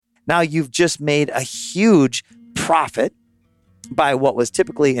Now you've just made a huge profit by what was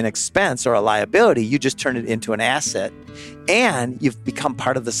typically an expense or a liability. You just turn it into an asset, and you've become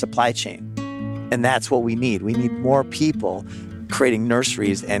part of the supply chain. And that's what we need. We need more people creating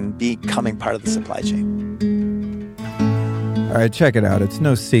nurseries and becoming part of the supply chain. All right, check it out. It's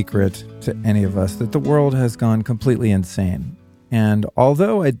no secret to any of us that the world has gone completely insane. And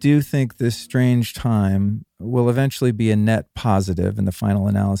although I do think this strange time will eventually be a net positive in the final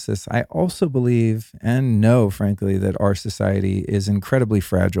analysis, I also believe and know, frankly, that our society is incredibly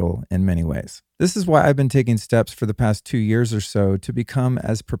fragile in many ways. This is why I've been taking steps for the past 2 years or so to become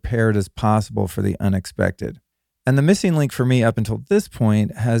as prepared as possible for the unexpected. And the missing link for me up until this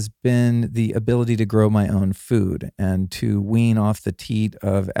point has been the ability to grow my own food and to wean off the teat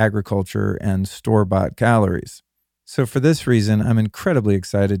of agriculture and store-bought calories. So for this reason, I'm incredibly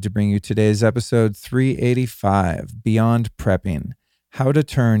excited to bring you today's episode 385, Beyond Prepping, How to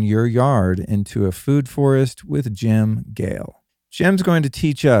Turn Your Yard into a Food Forest with Jim Gale. Jim's going to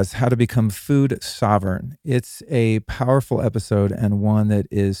teach us how to become food sovereign. It's a powerful episode and one that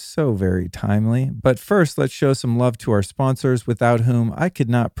is so very timely. But first, let's show some love to our sponsors, without whom I could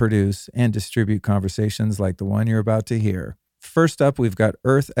not produce and distribute conversations like the one you're about to hear. First up, we've got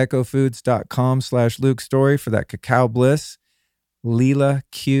earthechofoods.com/Luke Story for that cacao bliss,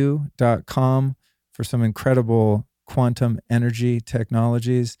 LeelaQ.com for some incredible quantum energy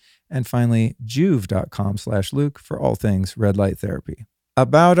technologies, and finally, Juve.com/Luke for all things red light therapy.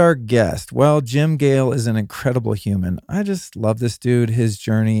 About our guest, well, Jim Gale is an incredible human. I just love this dude, his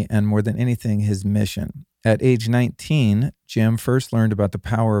journey, and more than anything, his mission. At age 19, Jim first learned about the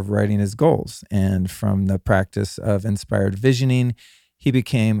power of writing his goals, and from the practice of inspired visioning, he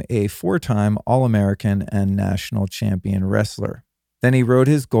became a 4-time All-American and national champion wrestler. Then he wrote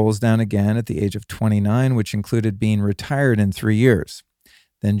his goals down again at the age of 29, which included being retired in 3 years.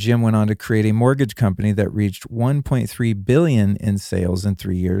 Then Jim went on to create a mortgage company that reached $1.3 billion in sales in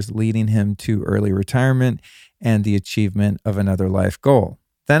 3 years, leading him to early retirement and the achievement of another life goal.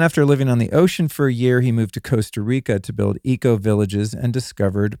 Then after living on the ocean for a year, he moved to Costa Rica to build eco-villages and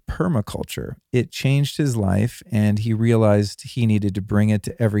discovered permaculture. It changed his life, and he realized he needed to bring it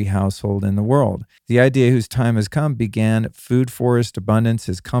to every household in the world. The idea whose time has come began Food Forest Abundance,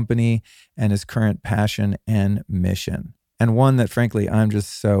 his company, and his current passion and mission. And one that, frankly, I'm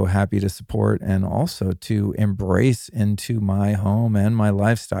just so happy to support and also to embrace into my home and my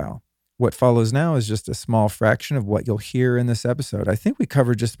lifestyle. What follows now is just a small fraction of what you'll hear in this episode. I think we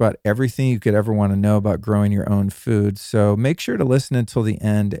covered just about everything you could ever want to know about growing your own food. So make sure to listen until the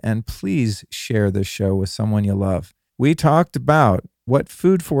end, and please share this show with someone you love. We talked about what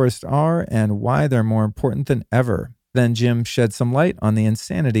food forests are and why they're more important than ever. Then Jim shed some light on the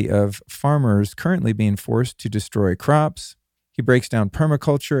insanity of farmers currently being forced to destroy crops. He breaks down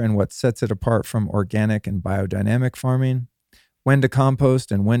permaculture and what sets it apart from organic and biodynamic farming, when to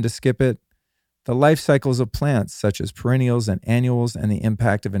compost and when to skip it, the life cycles of plants such as perennials and annuals, and the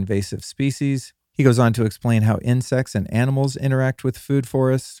impact of invasive species. He goes on to explain how insects and animals interact with food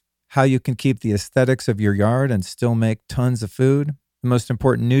forests, how you can keep the aesthetics of your yard and still make tons of food, the most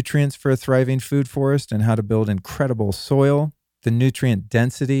important nutrients for a thriving food forest and how to build incredible soil, the nutrient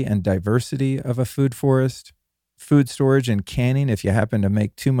density and diversity of a food forest, food storage and canning if you happen to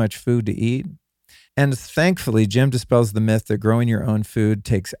make too much food to eat. And thankfully, Jim dispels the myth that growing your own food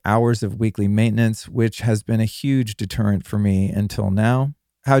takes hours of weekly maintenance, which has been a huge deterrent for me until now.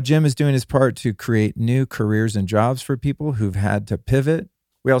 How Jim is doing his part to create new careers and jobs for people who've had to pivot.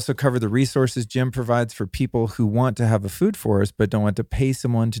 We also cover the resources Jim provides for people who want to have a food forest but don't want to pay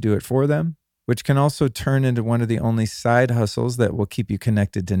someone to do it for them, which can also turn into one of the only side hustles that will keep you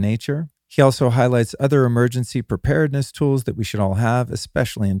connected to nature. He also highlights other emergency preparedness tools that we should all have,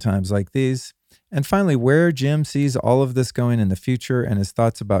 especially in times like these. And finally, where Jim sees all of this going in the future and his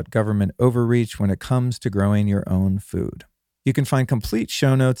thoughts about government overreach when it comes to growing your own food. You can find complete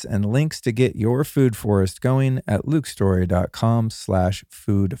show notes and links to get your food forest going at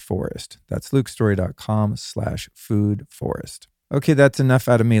lukestory.com/foodforest. That's lukestory.com/foodforest. Okay, that's enough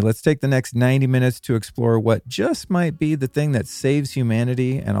out of me. Let's take the next 90 minutes to explore what just might be the thing that saves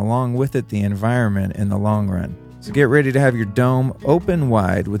humanity and along with it, the environment in the long run. So get ready to have your dome open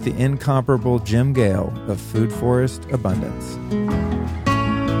wide with the incomparable Jim Gale of Food Forest Abundance.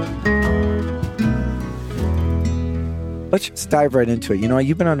 Let's just dive right into it. You know,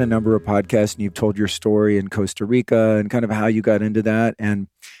 you've been on a number of podcasts and you've told your story in Costa Rica and kind of how you got into that. And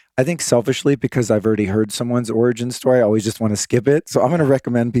I think selfishly, because I've already heard someone's origin story, I always just want to skip it. So I'm going to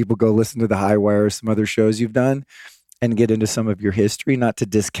recommend people go listen to The High Wire or some other shows you've done. and get into some of your history, not to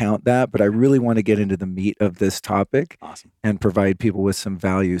discount that, but I really want to get into the meat of this topic. Awesome. And provide people with some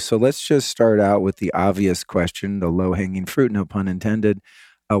value. So let's just start out with the obvious question, the low-hanging fruit, no pun intended.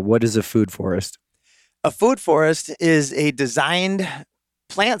 What is a food forest? A food forest is a designed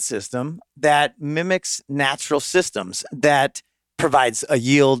plant system that mimics natural systems that provides a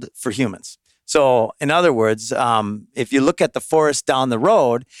yield for humans. So in other words, if you look at the forest down the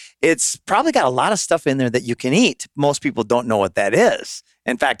road, it's probably got a lot of stuff in there that you can eat. Most people don't know what that is.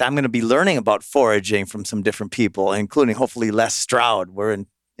 In fact, I'm going to be learning about foraging from some different people, including hopefully Les Stroud. We're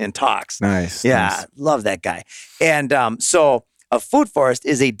in talks. Nice. Yeah, nice. love that guy. And so a food forest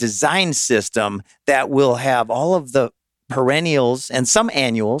is a design system that will have all of the perennials and some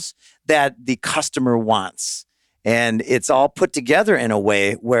annuals that the customer wants. And it's all put together in a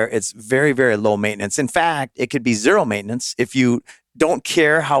way where it's very, very low maintenance. In fact, it could be zero maintenance if you don't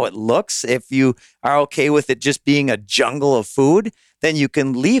care how it looks. If you are okay with it just being a jungle of food, then you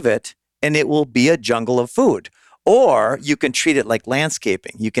can leave it and it will be a jungle of food. Or you can treat it like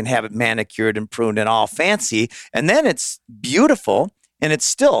landscaping. You can have it manicured and pruned and all fancy, and then it's beautiful and it's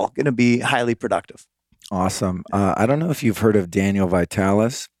still going to be highly productive. Awesome. I don't know if you've heard of Daniel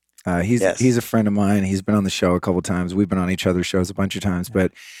Vitalis. He's a friend of mine. He's been on the show a couple of times. We've been on each other's shows a bunch of times,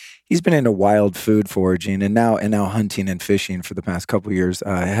 but he's been into wild food foraging and now hunting and fishing for the past couple of years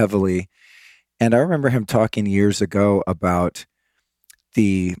heavily. And I remember him talking years ago about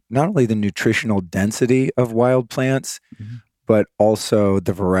not only the nutritional density of wild plants, but also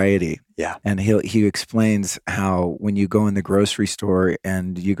the variety. Yeah. And he explains how when you go in the grocery store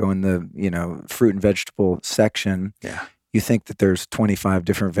and you go in the, fruit and vegetable section, you think that there's 25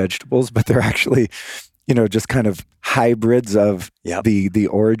 different vegetables, but they're actually, just kind of hybrids of the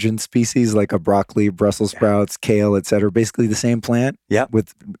origin species, like a broccoli, Brussels sprouts, kale, et cetera, basically the same plant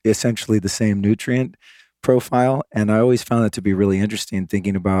with essentially the same nutrient profile. And I always found that to be really interesting,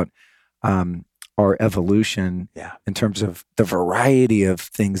 thinking about our evolution in terms of the variety of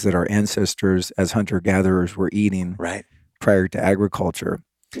things that our ancestors as hunter-gatherers were eating prior to agriculture.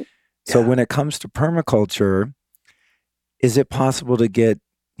 So when it comes to permaculture, is it possible to get,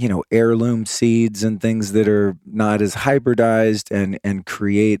 heirloom seeds and things that are not as hybridized and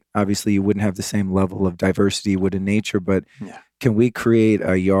create, obviously you wouldn't have the same level of diversity you would in nature, but can we create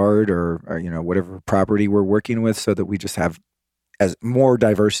a yard or whatever property we're working with so that we just have as more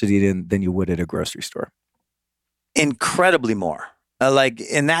diversity than you would at a grocery store? Incredibly more.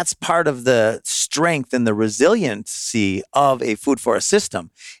 And that's part of the strength and the resiliency of a food forest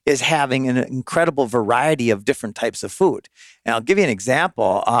system is having an incredible variety of different types of food. And I'll give you an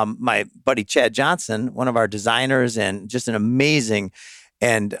example. My buddy Chad Johnson, one of our designers and just an amazing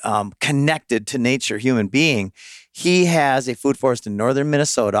and connected to nature human being, he has a food forest in northern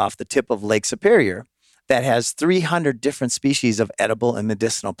Minnesota off the tip of Lake Superior that has 300 different species of edible and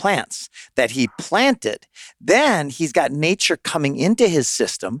medicinal plants that he planted. Then he's got nature coming into his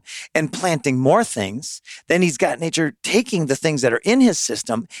system and planting more things. Then he's got nature taking the things that are in his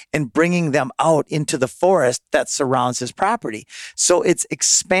system and bringing them out into the forest that surrounds his property. So it's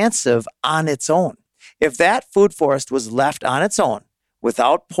expansive on its own. If that food forest was left on its own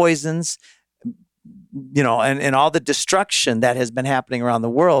without poisons, and all the destruction that has been happening around the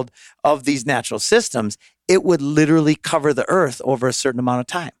world of these natural systems, it would literally cover the earth over a certain amount of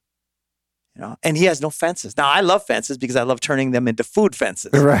time. And he has no fences. Now, I love fences because I love turning them into food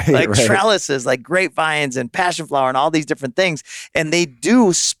fences, trellises, like grapevines and passion flower and all these different things. And they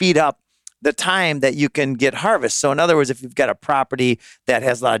do speed up the time that you can get harvest. So in other words, if you've got a property that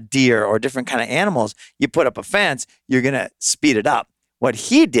has a lot of deer or different kind of animals, you put up a fence, you're going to speed it up. What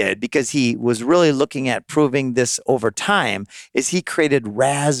he did, because he was really looking at proving this over time, is he created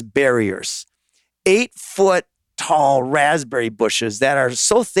raspberriers, 8-foot tall raspberry bushes that are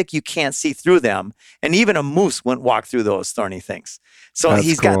so thick you can't see through them. And even a moose wouldn't walk through those thorny things. So That's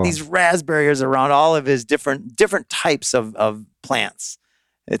he's cool. got these raspberries around all of his different types of plants.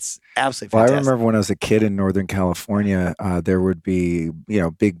 It's absolutely fantastic. Well, I remember when I was a kid in Northern California, there would be,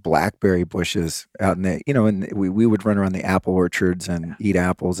 big blackberry bushes out in the, and we would run around the apple orchards and eat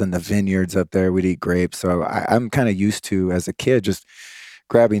apples, and the vineyards up there, we'd eat grapes. So I'm kind of used to, as a kid, just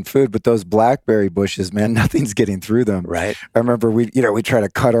grabbing food, but those blackberry bushes, man, nothing's getting through them. Right. I remember we try to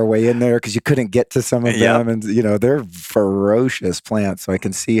cut our way in there because you couldn't get to some of them, and they're ferocious plants. So I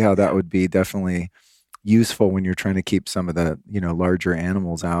can see how that would be definitely useful when you're trying to keep some of the larger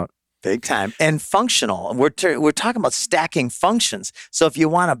animals out. Big time. And functional. We're talking about stacking functions. So if you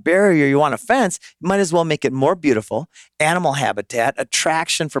want a barrier, you want a fence, you might as well make it more beautiful, animal habitat,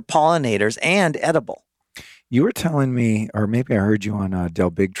 attraction for pollinators, and edible. You were telling me, or maybe I heard you on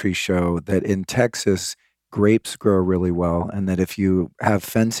Del Bigtree's show, that in Texas, grapes grow really well, and that if you have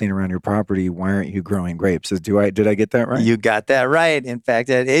fencing around your property, why aren't you growing grapes? Did I get that right? You got that right. In fact,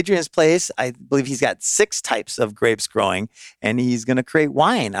 at Adrian's place, I believe he's got 6 types of grapes growing, and he's going to create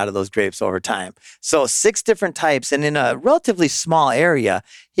wine out of those grapes over time. So 6 different types, and in a relatively small area,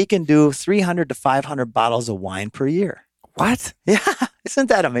 he can do 300 to 500 bottles of wine per year. What? Yeah. Isn't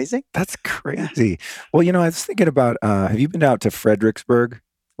that amazing? That's crazy. Well, I was thinking about, have you been out to Fredericksburg?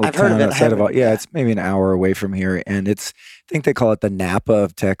 I've heard of it. It's maybe an hour away from here. And I think they call it the Napa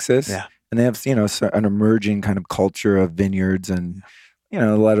of Texas. Yeah. And they have, an emerging kind of culture of vineyards and,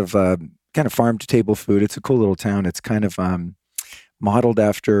 a lot of kind of farm to table food. It's a cool little town. It's kind of modeled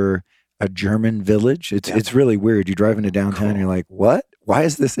after a German village. It's really weird. You drive into downtown and you're like, what? Why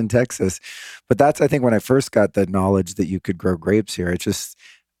is this in Texas? But that's, I think, when I first got the knowledge that you could grow grapes here. It's just,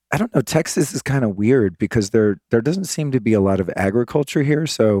 I don't know. Texas is kind of weird because there doesn't seem to be a lot of agriculture here.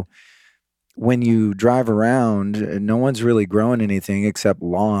 So when you drive around, no one's really growing anything except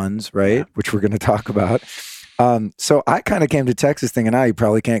lawns, right? Yeah. Which we're going to talk about. So I kind of came to Texas thinking, you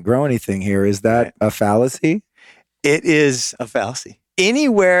probably can't grow anything here. Is that a fallacy? It is a fallacy.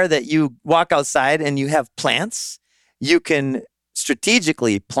 Anywhere that you walk outside and you have plants, you can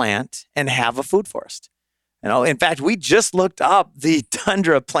strategically plant and have a food forest. In fact, we just looked up the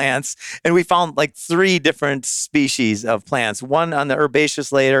tundra plants and we found like 3 different species of plants, one on the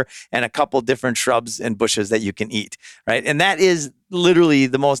herbaceous layer and a couple different shrubs and bushes that you can eat, right? And that is literally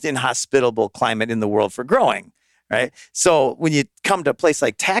the most inhospitable climate in the world for growing, right? So when you come to a place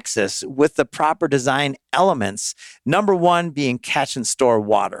like Texas with the proper design elements, number 1 being catch and store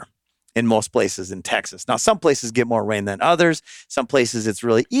water. In most places in Texas. Now, some places get more rain than others. Some places it's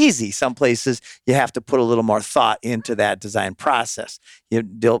really easy. Some places you have to put a little more thought into that design process. You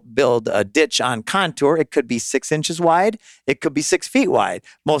build a ditch on contour. It could be 6 inches wide. It could be 6 feet wide.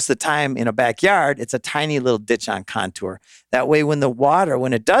 Most of the time in a backyard, it's a tiny little ditch on contour. That way, when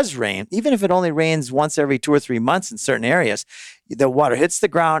it does rain, even if it only rains once every 2 or 3 months in certain areas, the water hits the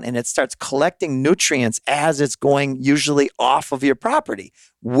ground and it starts collecting nutrients as it's going usually off of your property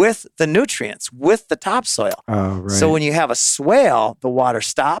with the nutrients, with the topsoil. Oh, right. So when you have a swale, the water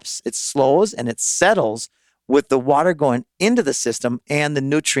stops, it slows, and it settles with the water going into the system and the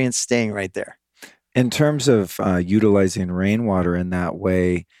nutrients staying right there. In terms of utilizing rainwater in that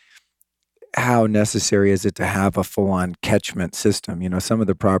way, how necessary is it to have a full-on catchment system? Some of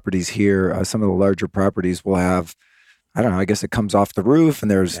the properties here, some of the larger properties will have, I don't know, I guess it comes off the roof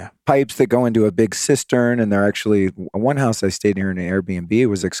and there's pipes that go into a big cistern, and they're actually, one house I stayed near in an Airbnb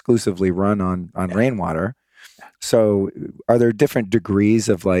was exclusively run on rainwater. So are there different degrees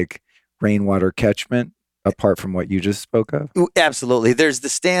of like rainwater catchment apart from what you just spoke of? Absolutely. There's the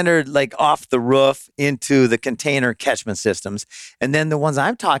standard like off the roof into the container catchment systems. And then the ones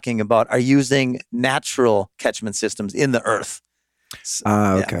I'm talking about are using natural catchment systems in the earth.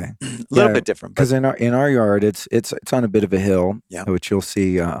 Okay. A little bit different. Because in our yard, it's on a bit of a hill, which you'll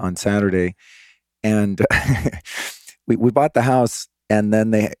see on Saturday. And we bought the house, and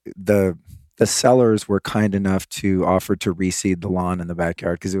then the sellers were kind enough to offer to reseed the lawn in the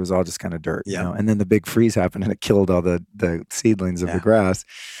backyard because it was all just kind of dirt. And then the big freeze happened and it killed all the seedlings of the grass.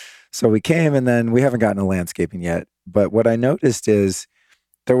 So we came, and then we haven't gotten to landscaping yet. But what I noticed is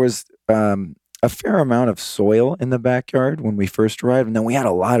there was a fair amount of soil in the backyard when we first arrived. And then we had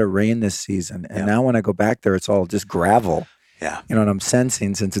a lot of rain this season. And now when I go back there, it's all just gravel. Yeah. And I'm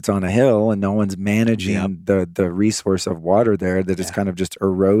sensing, since it's on a hill and no one's managing the resource of water there, that it's kind of just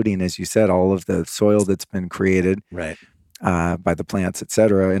eroding, as you said, all of the soil that's been created by the plants, et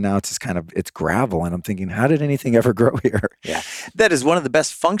cetera. And now it's just it's gravel. And I'm thinking, how did anything ever grow here? Yeah. That is one of the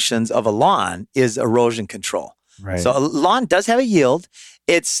best functions of a lawn is erosion control. Right. So a lawn does have a yield.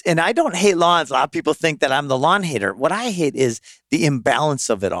 And I don't hate lawns. A lot of people think that I'm the lawn hater. What I hate is the imbalance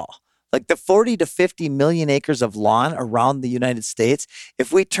of it all. Like the 40 to 50 million acres of lawn around the United States,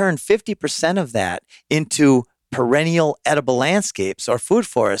 if we turn 50% of that into perennial edible landscapes or food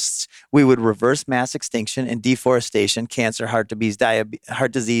forests, we would reverse mass extinction and deforestation, cancer, heart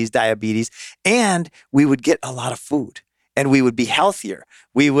disease, diabetes, and we would get a lot of food. And we would be healthier.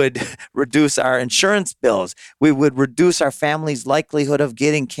 We would reduce our insurance bills. We would reduce our family's likelihood of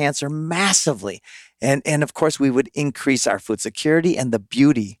getting cancer massively. And of course, we would increase our food security and the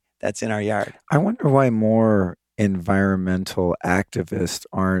beauty that's in our yard. I wonder why more environmental activists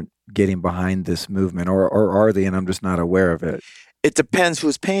aren't getting behind this movement, or are they, and I'm just not aware of it? It depends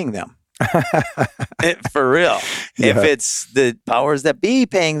who's paying them. For real. If it's the powers that be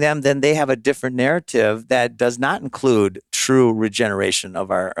paying them, then they have a different narrative that does not include true regeneration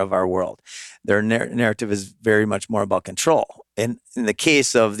of our world. Their narrative is very much more about control. in the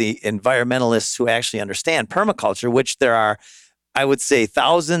case of the environmentalists who actually understand permaculture, which there are, I would say,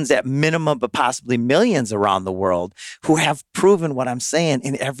 thousands at minimum, but possibly millions around the world who have proven what I'm saying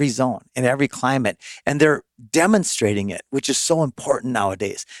in every zone, in every climate. And they're demonstrating it, which is so important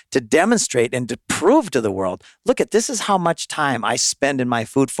nowadays, to demonstrate and to prove to the world, look at, this is how much time I spend in my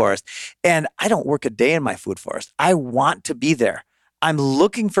food forest. And I don't work a day in my food forest. I want to be there. I'm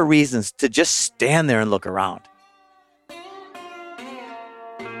looking for reasons to just stand there and look around.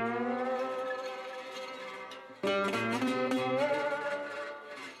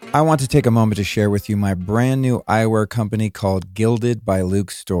 I want to take a moment to share with you my brand new eyewear company called Gilded by Luke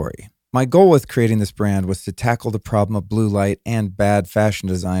Story. My goal with creating this brand was to tackle the problem of blue light and bad fashion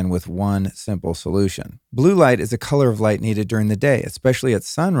design with one simple solution. Blue light is a color of light needed during the day, especially at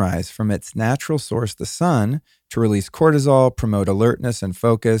sunrise, from its natural source, the sun, to release cortisol, promote alertness and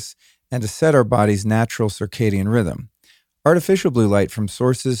focus, and to set our body's natural circadian rhythm. Artificial blue light from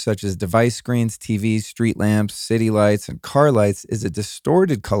sources such as device screens, TVs, street lamps, city lights, and car lights is a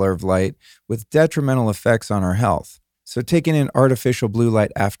distorted color of light with detrimental effects on our health. So taking in artificial blue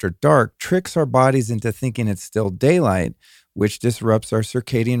light after dark tricks our bodies into thinking it's still daylight, which disrupts our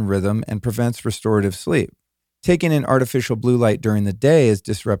circadian rhythm and prevents restorative sleep. Taking in artificial blue light during the day is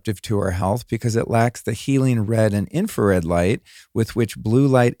disruptive to our health because it lacks the healing red and infrared light with which blue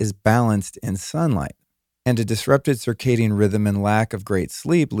light is balanced in sunlight. And a disrupted circadian rhythm and lack of great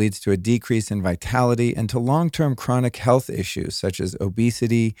sleep leads to a decrease in vitality and to long-term chronic health issues such as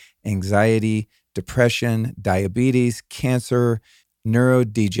obesity, anxiety, depression, diabetes, cancer,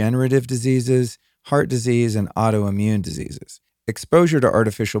 neurodegenerative diseases, heart disease, and autoimmune diseases. Exposure to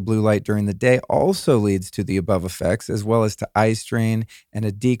artificial blue light during the day also leads to the above effects, as well as to eye strain and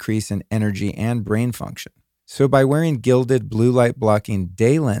a decrease in energy and brain function. So by wearing gilded blue light blocking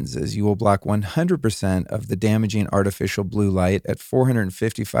day lenses, you will block 100% of the damaging artificial blue light at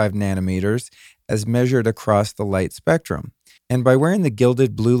 455 nanometers as measured across the light spectrum. And by wearing the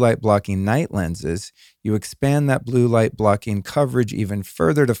gilded blue light blocking night lenses, you expand that blue light blocking coverage even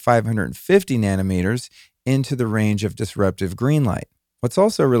further to 550 nanometers into the range of disruptive green light. What's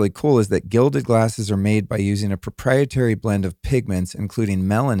also really cool is that gilded glasses are made by using a proprietary blend of pigments, including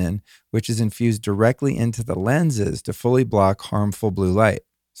melanin, which is infused directly into the lenses to fully block harmful blue light.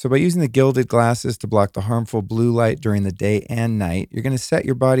 So by using the gilded glasses to block the harmful blue light during the day and night, you're going to set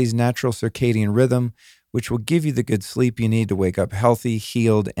your body's natural circadian rhythm, which will give you the good sleep you need to wake up healthy,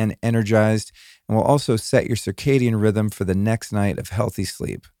 healed, and energized, and will also set your circadian rhythm for the next night of healthy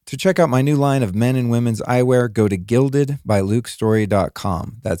sleep. To check out my new line of men and women's eyewear, go to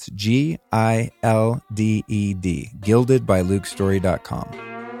gildedbylukestory.com. That's GILDED, gildedbylukestory.com.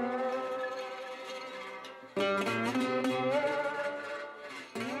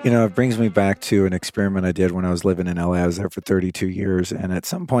 You know, it brings me back to an experiment I did when I was living in LA. I was there for 32 years. And at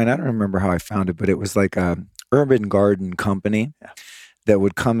some point, I don't remember how I found it, but it was like a urban garden company that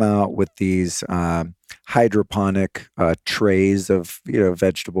would come out with these hydroponic trays of,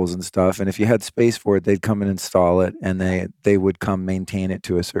 vegetables and stuff. And if you had space for it, they'd come and install it, and they would come maintain it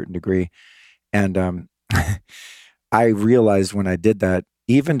to a certain degree. And I realized when I did that,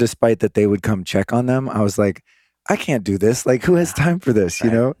 even despite that they would come check on them, I was like, I can't do this. Like, who has time for this?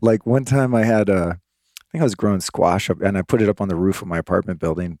 Right. Like one time I had I think I was growing squash up, and I put it up on the roof of my apartment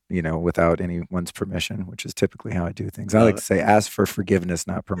building, without anyone's permission, which is typically how I do things. I like to say, ask for forgiveness,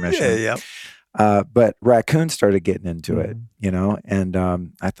 not permission. Yeah. But raccoons started getting into it, and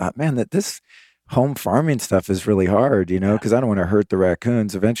I thought, man, that this home farming stuff is really hard, because I don't want to hurt the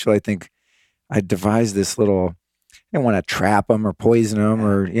raccoons. Eventually, I think I devised this little, I didn't want to trap them or poison them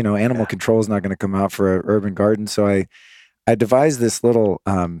or, animal control is not going to come out for an urban garden. So I devised this little,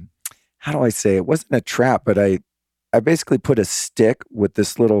 how do I say, it wasn't a trap, but I basically put a stick with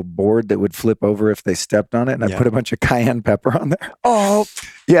this little board that would flip over if they stepped on it. And I put a bunch of cayenne pepper on there. Oh,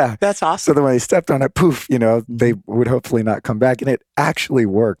 yeah. That's awesome. So then when they stepped on it, poof, they would hopefully not come back. And it actually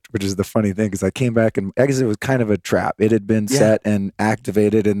worked, which is the funny thing, because I came back and I guess it was kind of a trap. It had been set and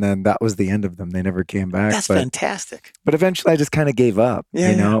activated, and then that was the end of them. They never came back. That's fantastic. But eventually I just kind of gave up.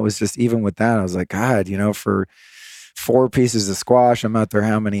 It was just, even with that, I was like, God, for 4 pieces of squash, I'm out there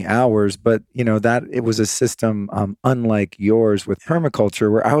how many hours? But that it was a system unlike yours with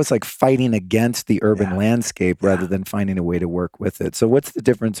permaculture, where I was like fighting against the urban landscape rather than finding a way to work with it. So what's the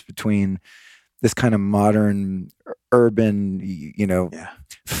difference between this kind of modern urban,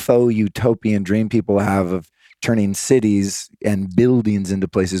 faux utopian dream people have of turning cities and buildings into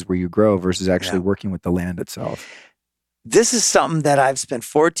places where you grow versus actually working with the land itself? This is something that I've spent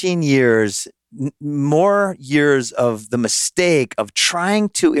 14 years, more years of the mistake of trying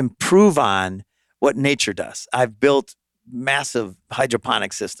to improve on what nature does. I've built massive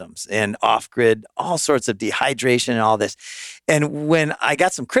hydroponic systems and off-grid, all sorts of dehydration and all this. And when I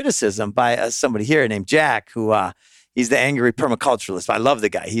got some criticism by somebody here named Jack, who he's the angry permaculturalist. I love the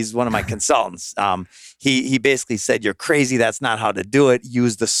guy. He's one of my consultants. He basically said, "You're crazy. That's not how to do it.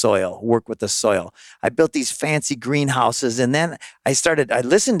 Use the soil. Work with the soil." I built these fancy greenhouses, and then I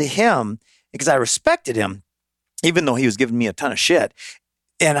listened to him because I respected him, even though he was giving me a ton of shit.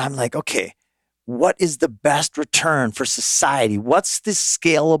 And I'm like, okay, what is the best return for society? What's the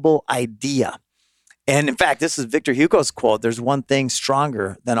scalable idea? And in fact, this is Victor Hugo's quote: "There's one thing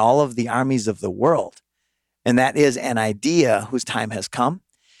stronger than all of the armies of the world, and that is an idea whose time has come."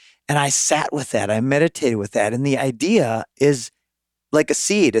 And I sat with that. I meditated with that. And the idea is like a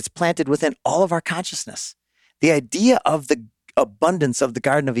seed. It's planted within all of our consciousness. The idea of the abundance of the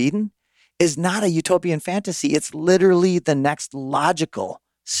Garden of Eden is not a utopian fantasy. It's literally the next logical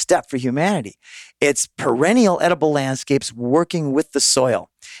step for humanity. It's perennial edible landscapes working with the soil.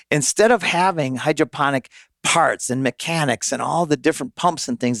 Instead of having hydroponic parts and mechanics and all the different pumps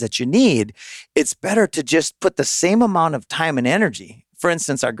and things that you need, it's better to just put the same amount of time and energy. For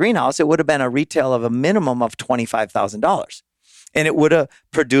instance, our greenhouse, it would have been a retail of a minimum of $25,000. And it would have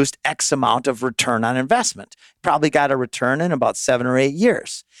produced X amount of return on investment. Probably got a return in about 7 or 8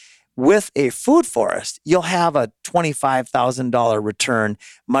 years. With a food forest, you'll have a $25,000 return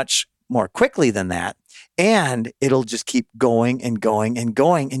much more quickly than that. And it'll just keep going and going and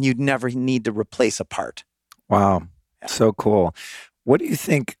going. And you'd never need to replace a part. Wow. Yeah. So cool. What do you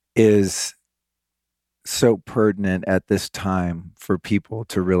think is so pertinent at this time for people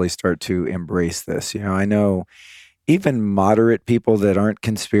to really start to embrace this? I know even moderate people that aren't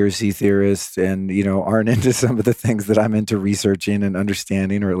conspiracy theorists and, aren't into some of the things that I'm into researching and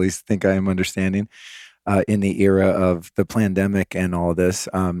understanding, or at least think I am understanding in the era of the pandemic and all this.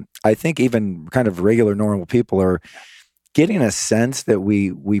 I think even kind of regular, normal people are getting a sense that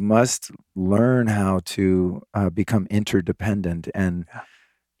we must learn how to become interdependent and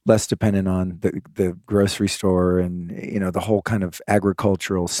less dependent on the grocery store and, the whole kind of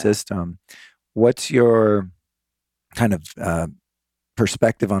agricultural system. What's your kind of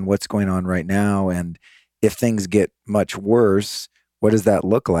perspective on what's going on right now? And if things get much worse, what does that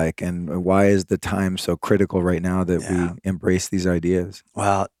look like? And why is the time so critical right now that we embrace these ideas?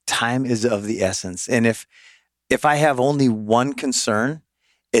 Well, time is of the essence. And if I have only one concern,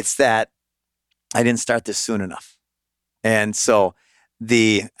 it's that I didn't start this soon enough. And so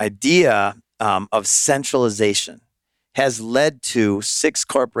the idea of centralization has led to 6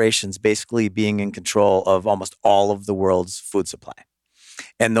 corporations basically being in control of almost all of the world's food supply.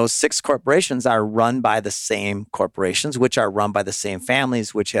 And those 6 corporations are run by the same corporations, which are run by the same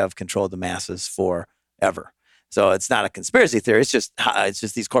families, which have controlled the masses forever. So it's not a conspiracy theory. It's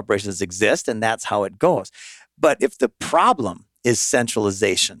just these corporations exist, and that's how it goes. But if the problem is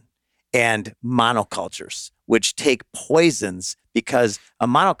centralization and monocultures, which take poisons, because a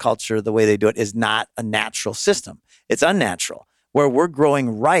monoculture, the way they do it, is not a natural system. It's unnatural, where we're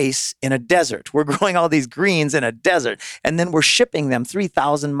growing rice in a desert. We're growing all these greens in a desert, and then we're shipping them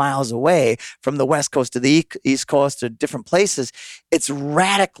 3,000 miles away from the West Coast to the East Coast to different places. It's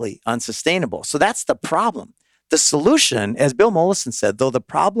radically unsustainable. So that's the problem. The solution, as Bill Mollison said, though the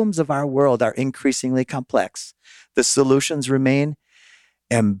problems of our world are increasingly complex, the solutions remain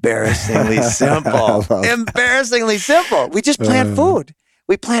embarrassingly simple. Embarrassingly simple. We just plant food.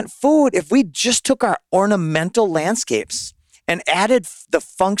 We plant food. If we just took our ornamental landscapes and added the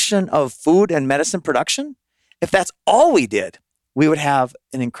function of food and medicine production, if that's all we did, we would have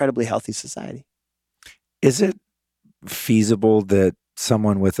an incredibly healthy society. Is it feasible that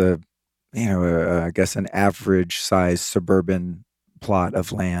someone with I guess an average size suburban plot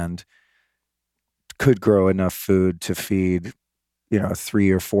of land could grow enough food to feed, a 3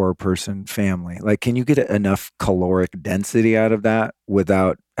 or 4 person family? Like, can you get enough caloric density out of that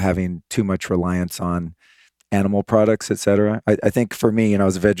without having too much reliance on animal products, et cetera? I think for me, I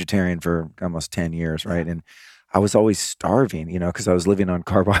was a vegetarian for almost 10 years, right? And I was always starving, because I was living on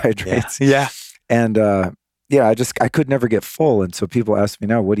carbohydrates. Yeah. And I could never get full. And so people ask me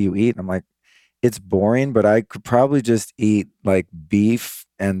now, what do you eat? And I'm like, it's boring, but I could probably just eat like beef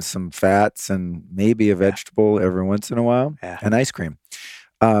and some fats and maybe a vegetable every once in a while and ice cream.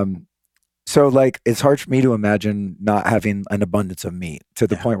 So like, it's hard for me to imagine not having an abundance of meat to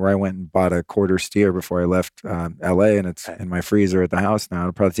the point where I went and bought a quarter steer before I left LA, and it's in my freezer at the house now.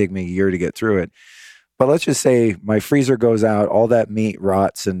 It'll probably take me a year to get through it. But let's just say my freezer goes out, all that meat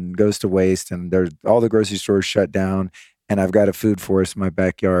rots and goes to waste, and all the grocery stores shut down, and I've got a food forest in my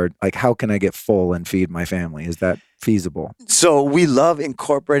backyard. Like, how can I get full and feed my family? Is that feasible? So we love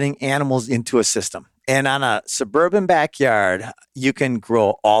incorporating animals into a system. And on a suburban backyard, you can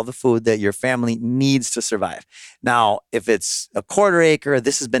grow all the food that your family needs to survive. Now, if it's a quarter acre,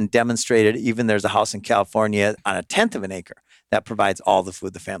 this has been demonstrated. Even there's a house in California on a tenth of an acre that provides all the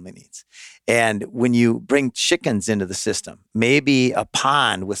food the family needs. And when you bring chickens into the system, maybe a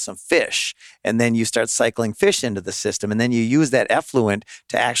pond with some fish, and then you start cycling fish into the system, and then you use that effluent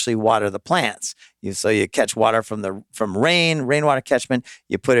to actually water the plants. So you catch water from rainwater catchment,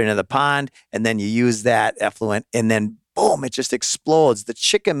 you put it into the pond, and then you use that effluent, and then boom, it just explodes. The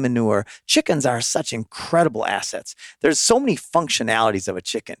chicken manure. Chickens are such incredible assets. There's so many functionalities of a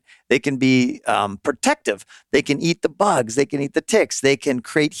chicken. They can be protective. They can eat the bugs. They can eat the ticks. They can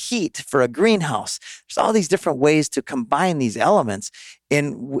create heat for a greenhouse. There's all these different ways to combine these elements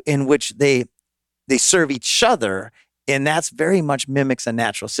in which they serve each other. And that's very much mimics a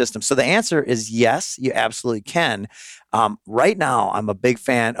natural system. So the answer is yes, you absolutely can. Right now, I'm a big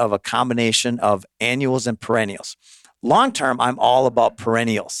fan of a combination of annuals and perennials. Long term, I'm all about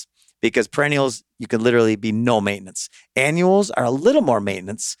perennials because perennials, you can literally be no maintenance. Annuals are a little more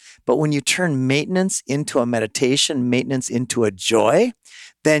maintenance, but when you turn maintenance into a meditation, maintenance into a joy,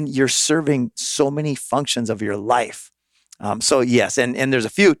 then you're serving so many functions of your life. So yes, and there's a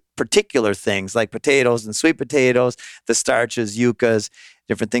few particular things like potatoes and sweet potatoes, the starches, yuccas,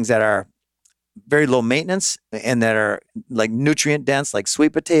 different things that are very low maintenance and that are like nutrient dense, like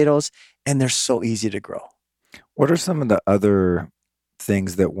sweet potatoes, and they're so easy to grow. What are some of the other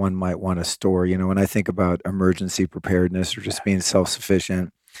things that one might want to store? When I think about emergency preparedness or just being self-sufficient,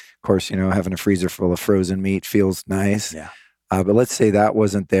 of course, having a freezer full of frozen meat feels nice. Yeah. But let's say that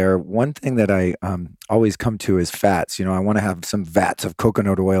wasn't there. One thing that I always come to is fats. I want to have some vats of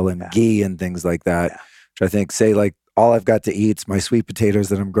coconut oil and ghee and things like that, which I think, say, like all I've got to eat is my sweet potatoes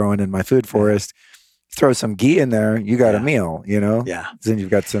that I'm growing in my food forest. Throw some ghee in there, you got a meal, Yeah. Then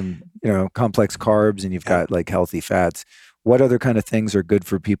you've got some, complex carbs and you've got like healthy fats. What other kind of things are good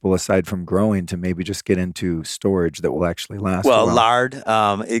for people aside from growing to maybe just get into storage that will actually last? Well, lard,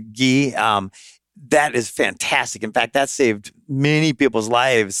 ghee, that is fantastic. In fact, that saved many people's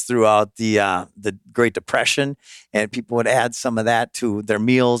lives throughout the Great Depression, and people would add some of that to their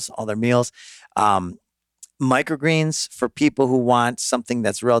meals, all their meals. Microgreens for people who want something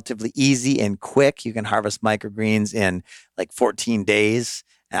that's relatively easy and quick. You can harvest microgreens in like 14 days.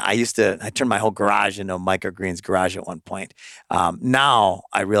 I turned my whole garage into a microgreens garage at one point. Now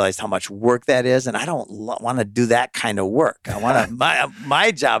I realized how much work that is, and I don't want to do that kind of work. I want to.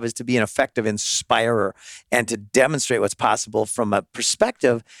 My job is to be an effective inspirer and to demonstrate what's possible from a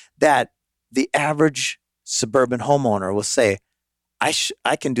perspective that the average suburban homeowner will say, I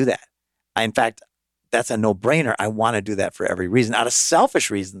can do that. In fact, that's a no-brainer. I want to do that for every reason. Out of selfish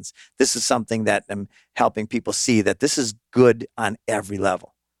reasons, this is something that I'm helping people see that this is good on every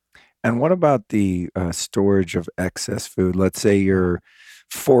level. And what about the storage of excess food? Let's say you're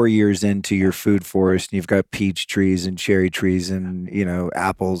 4 years into your food forest and you've got peach trees and cherry trees and,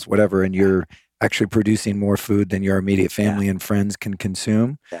 apples, whatever, and you're actually producing more food than your immediate family and friends can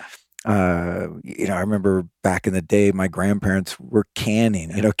consume. Yeah. I remember back in the day, my grandparents were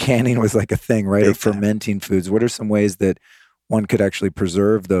canning. Canning was like a thing, right? Of fermenting foods. What are some ways that one could actually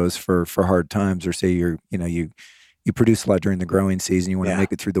preserve those for hard times? Or say you produce a lot during the growing season, you want to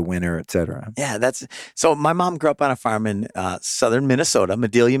make it through the winter, et cetera. Yeah, so my mom grew up on a farm in southern Minnesota,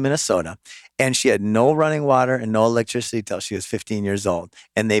 Medelia, Minnesota, and she had no running water and no electricity till she was 15 years old.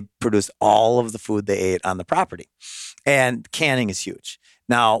 And they produced all of the food they ate on the property. And canning is huge.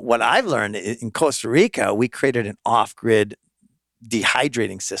 Now, what I've learned in Costa Rica, we created an off-grid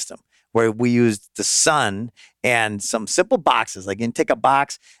dehydrating system where we used the sun and some simple boxes. Like you can take a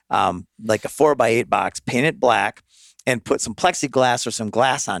box, like a 4x8 box, paint it black, and put some plexiglass or some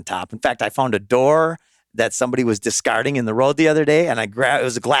glass on top. In fact, I found a door that somebody was discarding in the road the other day, and it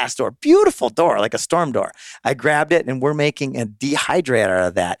was a glass door, beautiful door, like a storm door. I grabbed it, and we're making a dehydrator out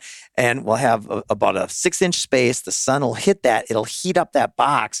of that. And we'll have about a 6-inch space. The sun will hit that. It'll heat up that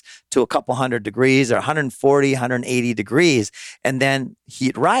box to a couple hundred degrees or 140, 180 degrees, and then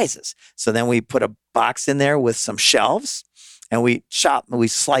heat rises. So then we put a box in there with some shelves, and we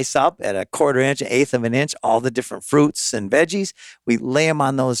slice up at a 1/4 inch, 1/8 of an inch, all the different fruits and veggies. We lay them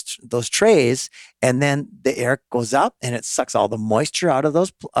on those trays, and then the air goes up and it sucks all the moisture out of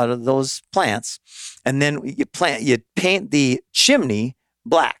those plants. And then you paint the chimney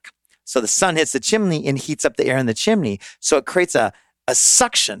black. So the sun hits the chimney and heats up the air in the chimney. So it creates a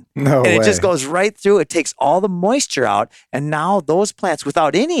suction. No way. It just goes right through. It takes all the moisture out. And now those plants,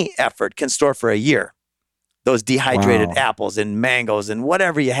 without any effort, can store for a year. those dehydrated Wow. apples and mangoes and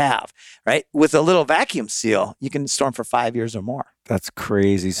whatever you have, right? With a little vacuum seal, you can store them for 5 years or more. That's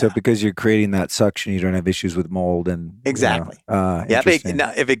crazy. So Yeah. because you're creating that suction, you don't have issues with mold and Exactly. Yeah, interesting.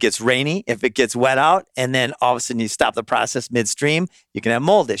 now, if it gets rainy, if it gets wet out, and then all of a sudden you stop the process midstream, you can have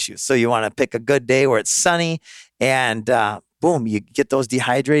mold issues. So you want to pick a good day where it's sunny, and boom, you get those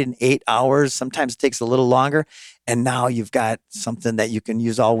dehydrated in 8 hours. Sometimes it takes a little longer, and now you've got something that you can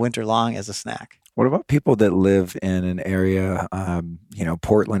use all winter long as a snack. What about people that live in an area,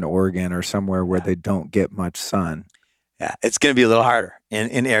 Portland, Oregon, or somewhere where they don't get much sun? Yeah, it's going to be a little harder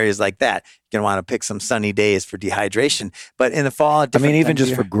in areas like that. You're going to want to pick some sunny days for dehydration. But in the fall, Even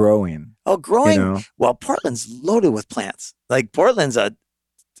just for growing. Oh, growing. You know? Well, Portland's loaded with plants. Like Portland's a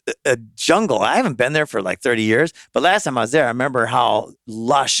jungle. I haven't been there for like 30 years, but last time I was there, I remember how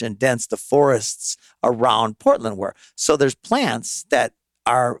lush and dense the forests around Portland were. So there's plants that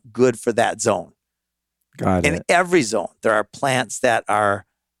are good for that zone. Got In it. every zone, there are plants that are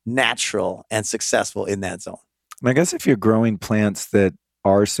natural and successful in that zone. And I guess if you're growing plants that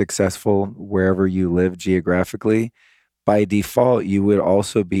are successful wherever you live geographically, by default, you would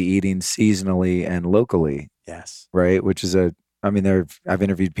also be eating seasonally and locally, Yes. right? Which is I've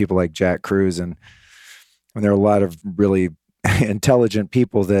interviewed people like Jack Cruz, and there are a lot of really intelligent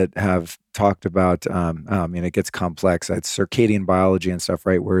people that have talked about, it gets complex. It's circadian biology and stuff,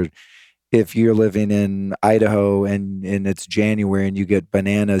 right? Where if you're living in Idaho and it's January and you get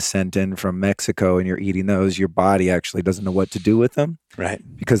bananas sent in from Mexico and you're eating those, your body actually doesn't know what to do with them. Right.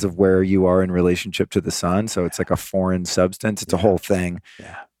 Because of where you are in relationship to the sun. So it's like a foreign substance. It's a whole thing.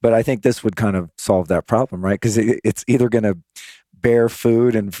 Yeah. But I think this would kind of solve that problem, right? Because it's either going to bear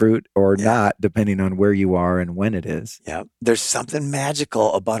food and fruit or not, depending on where you are and when it is. Yeah. There's something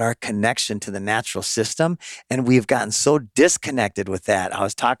magical about our connection to the natural system. And we've gotten so disconnected with that. I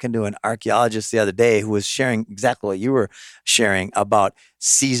was talking to an archaeologist the other day who was sharing exactly what you were sharing about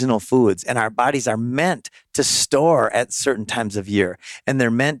seasonal foods. And our bodies are meant to store at certain times of year. And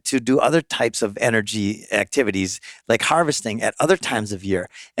they're meant to do other types of energy activities like harvesting at other times of year.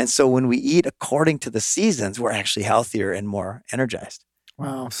 And so when we eat according to the seasons, we're actually healthier and more energized.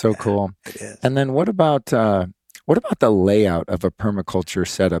 Wow. So cool. It is. And then what about the layout of a permaculture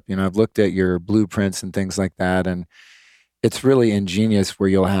setup? I've looked at your blueprints and things like that, and it's really ingenious where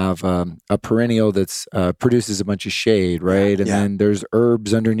you'll have a perennial that's produces a bunch of shade, right? And then there's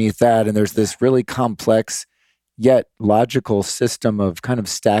herbs underneath that, and there's this really complex yet logical system of kind of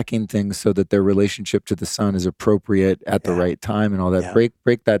stacking things so that their relationship to the sun is appropriate at the right time and all that. Yeah.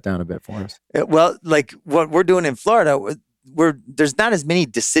 Break that down a bit for us. Well, like what we're doing in Florida, there's not as many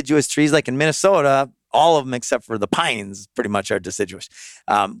deciduous trees like in Minnesota. All of them except for the pines pretty much are deciduous.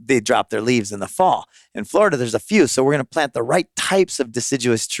 They drop their leaves in the fall. In Florida, there's a few. So we're going to plant the right types of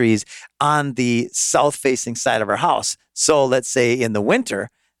deciduous trees on the south-facing side of our house. So let's say in the winter,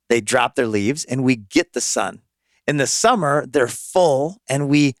 they drop their leaves and we get the sun. In the summer, they're full and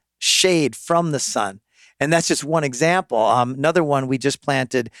we shade from the sun. And that's just one example. Another one, we just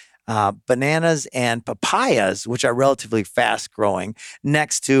planted bananas and papayas, which are relatively fast growing,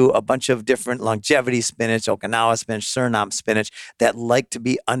 next to a bunch of different longevity spinach, Okinawa spinach, Suriname spinach that like to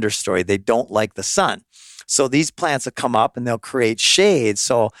be understory. They don't like the sun. So these plants will come up and they'll create shade.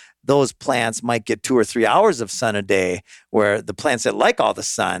 So those plants might get 2 or 3 hours of sun a day, where the plants that like all the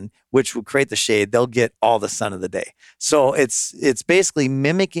sun, which will create the shade, they'll get all the sun of the day. So it's basically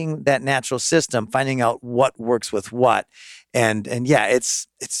mimicking that natural system, finding out what works with what. And yeah, it's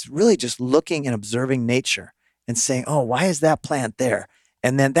really just looking and observing nature and saying, oh, why is that plant there?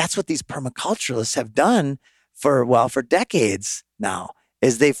 And then that's what these permaculturalists have done for decades now,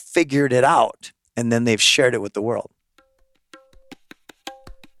 is they've figured it out and then they've shared it with the world.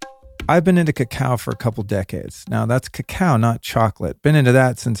 I've been into cacao for a couple decades. Now, that's cacao, not chocolate. Been into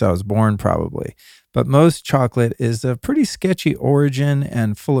that since I was born, probably. But most chocolate is of pretty sketchy origin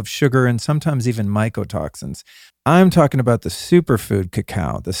and full of sugar and sometimes even mycotoxins. I'm talking about the superfood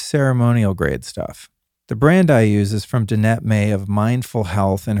cacao, the ceremonial grade stuff. The brand I use is from Danette May of Mindful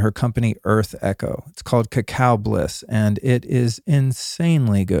Health and her company Earth Echo. It's called Cacao Bliss, and it is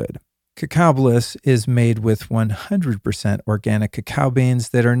insanely good. Cacao Bliss is made with 100% organic cacao beans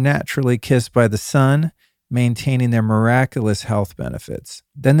that are naturally kissed by the sun, maintaining their miraculous health benefits.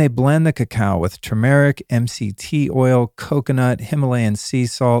 Then they blend the cacao with turmeric, MCT oil, coconut, Himalayan sea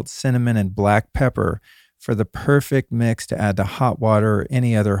salt, cinnamon, and black pepper for the perfect mix to add to hot water or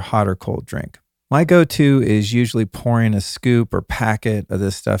any other hot or cold drink. My go-to is usually pouring a scoop or packet of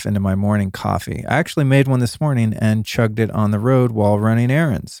this stuff into my morning coffee. I actually made one this morning and chugged it on the road while running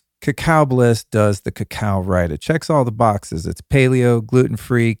errands. Cacao Bliss does the cacao right. It checks all the boxes. It's paleo,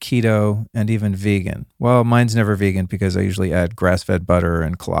 gluten-free, keto, and even vegan. Well, mine's never vegan because I usually add grass-fed butter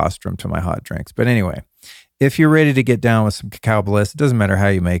and colostrum to my hot drinks. But anyway, if you're ready to get down with some Cacao Bliss, it doesn't matter how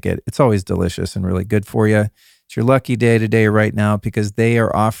you make it. It's always delicious and really good for you. It's your lucky day today right now because they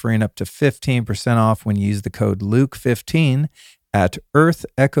are offering up to 15% off when you use the code Luke15 at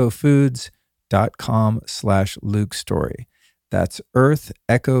earthechofoods.com/LukeStory. That's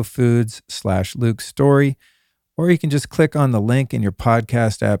earthechofoods.com/LukeStory. Or you can just click on the link in your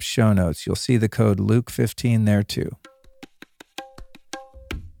podcast app show notes. You'll see the code Luke15 there too.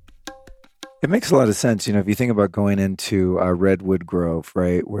 It makes a lot of sense. If you think about going into a redwood grove,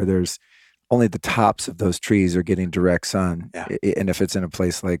 right, where there's only the tops of those trees are getting direct sun. Yeah. And if it's in a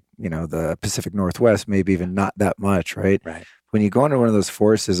place like, the Pacific Northwest, maybe even not that much, right? Right. When you go into one of those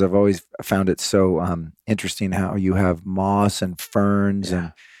forests, I've always found it so interesting how you have moss and ferns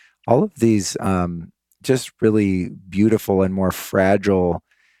and all of these just really beautiful and more fragile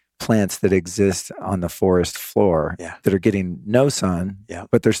plants that exist on the forest floor that are getting no sun,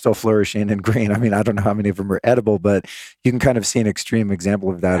 but they're still flourishing and green. I mean, I don't know how many of them are edible, but you can kind of see an extreme example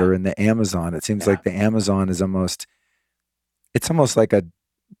of that. Or in the Amazon, it seems like the Amazon is almost like a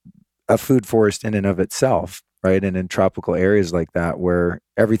food forest in and of itself. Right. And in tropical areas like that, where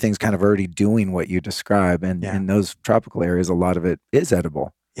everything's kind of already doing what you describe. And in those tropical areas, a lot of it is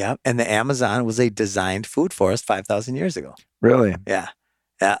edible. Yeah. And the Amazon was a designed food forest 5,000 years ago. Really? Yeah.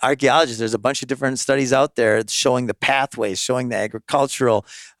 Archaeologists, there's a bunch of different studies out there showing the pathways, showing the agricultural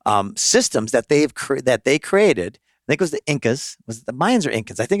systems that they created. I think it was the Incas. Was it the Mayans or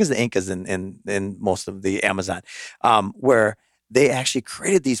Incas? I think it's the Incas in most of the Amazon, where they actually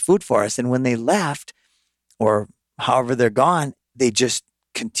created these food forests. And when they left, or however they're gone, they just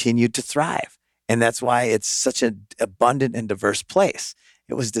continued to thrive. And that's why it's such an abundant and diverse place.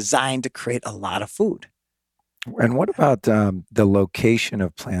 It was designed to create a lot of food. And what about the location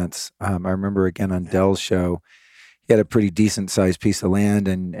of plants? I remember again on Dell's show, he had a pretty decent sized piece of land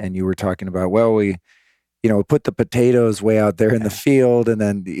and you were talking about, well, we put the potatoes way out there in the field, and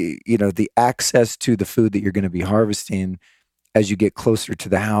then, the access to the food that you're going to be harvesting as you get closer to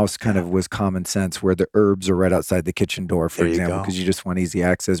the house kind of was common sense, where the herbs are right outside the kitchen door, for example, because you just want easy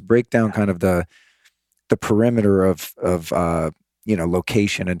access. Break down kind of the perimeter of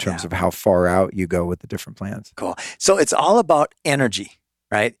location in terms of how far out you go with the different plants. Cool. So it's all about energy,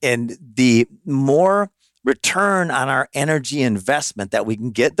 right? And the more return on our energy investment that we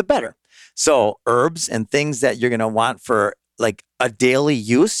can get, the better. So herbs and things that you're going to want for like a daily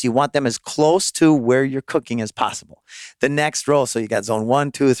use, you want them as close to where you're cooking as possible. The next row, so you got zone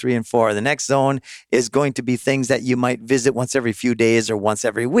 1, 2, 3, and 4. The next zone is going to be things that you might visit once every few days or once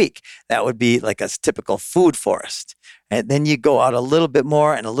every week. That would be like a typical food forest. And then you go out a little bit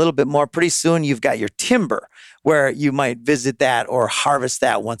more and a little bit more. Pretty soon you've got your timber, where you might visit that or harvest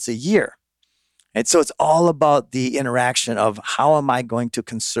that once a year. And so it's all about the interaction of how am I going to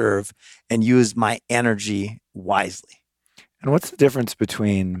conserve and use my energy wisely. And what's the difference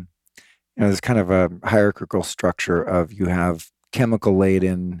between, there's kind of a hierarchical structure of you have chemical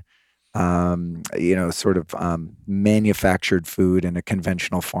laden, manufactured food in a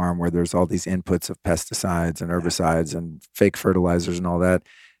conventional farm where there's all these inputs of pesticides and herbicides and fake fertilizers and all that.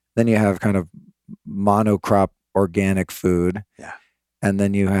 Then you have kind of monocrop organic food. Yeah. And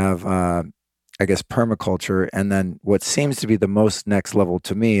then you have, permaculture. And then what seems to be the most next level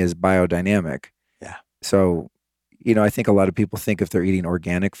to me is biodynamic. Yeah. So, I think a lot of people think if they're eating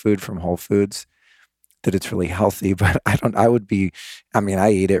organic food from Whole Foods, that it's really healthy, but I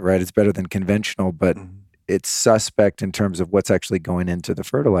eat it, right? It's better than conventional, but it's suspect in terms of what's actually going into the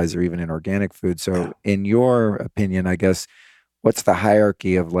fertilizer, even in organic food. So in your opinion, I guess, what's the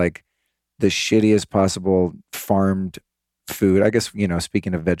hierarchy of like the shittiest possible farmed food? I guess,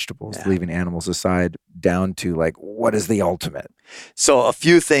 speaking of vegetables, leaving animals aside, down to like, what is the ultimate? So a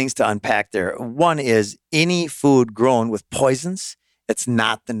few things to unpack there. One is any food grown with poisons, it's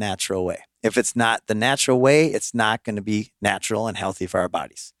not the natural way. If it's not the natural way, it's not going to be natural and healthy for our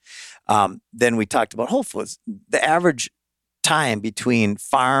bodies. Then we talked about Whole Foods. The average time between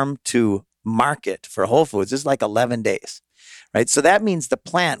farm to market for Whole Foods is like 11 days, right? So that means the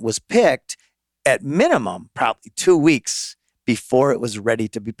plant was picked at minimum, probably 2 weeks before it was ready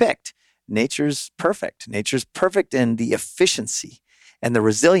to be picked. Nature's perfect. Nature's perfect in the efficiency and the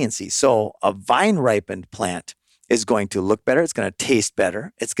resiliency. So a vine ripened plant is going to look better. It's going to taste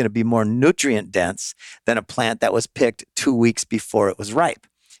better. It's going to be more nutrient dense than a plant that was picked 2 weeks before it was ripe.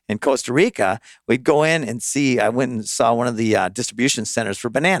 In Costa Rica, we'd go in and see, I went and saw one of the distribution centers for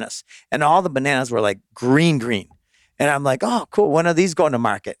bananas, and all the bananas were like green. And I'm like, oh, cool. When are these going to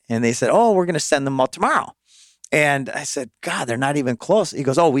market? And they said, oh, we're going to send them out tomorrow. And I said, God, they're not even close. He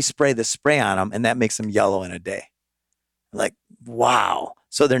goes, oh, we spray the spray on them and that makes them yellow in a day. I'm like, wow.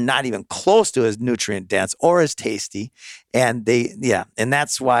 So they're not even close to as nutrient dense or as tasty. And and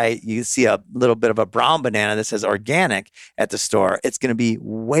that's why you see a little bit of a brown banana that says organic at the store. It's going to be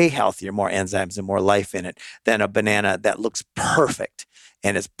way healthier, more enzymes and more life in it than a banana that looks perfect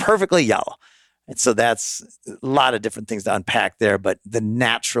and is perfectly yellow. And so that's a lot of different things to unpack there. But the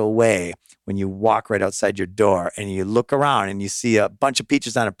natural way, when you walk right outside your door and you look around and you see a bunch of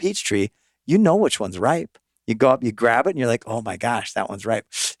peaches on a peach tree, you know which one's ripe. You go up, you grab it, and you're like, oh my gosh, that one's ripe.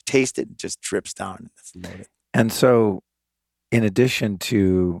 Taste it, it just drips down. It's loaded. And so, in addition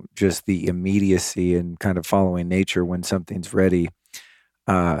to just the immediacy and kind of following nature when something's ready,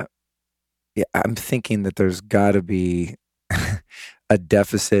 I'm thinking that there's got to be a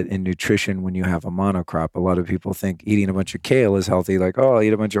deficit in nutrition when you have a monocrop. A lot of people think eating a bunch of kale is healthy, like, oh, I'll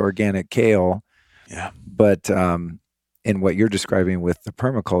eat a bunch of organic kale. Yeah. But in what you're describing with the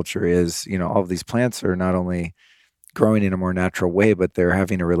permaculture is, all of these plants are not only growing in a more natural way, but they're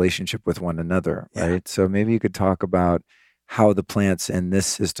having a relationship with one another, right? So maybe you could talk about how the plants in this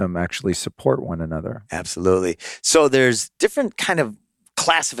system actually support one another. Absolutely. So there's different kind of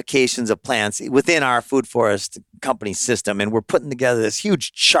classifications of plants within our food forest company system. And we're putting together this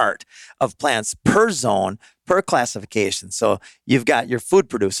huge chart of plants per zone, per classification. So you've got your food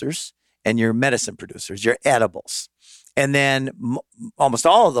producers and your medicine producers, your edibles. And then almost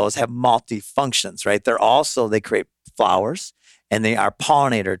all of those have multi-functions, right? They create flowers and they are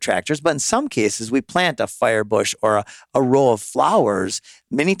pollinator attractors. But in some cases, we plant a fire bush or a row of flowers.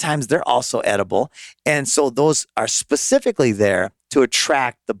 Many times they're also edible. And so those are specifically there to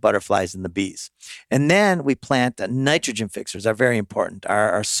attract the butterflies and the bees. And then we plant nitrogen fixers are very important.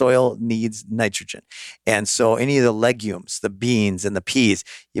 Our soil needs nitrogen. And so any of the legumes, the beans and the peas,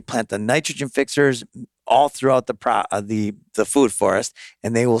 you plant the nitrogen fixers all throughout the food forest,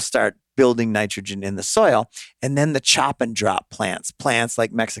 and they will start building nitrogen in the soil. And then the chop and drop plants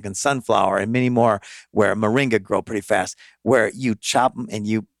like Mexican sunflower and many more where moringa grow pretty fast, where you chop them and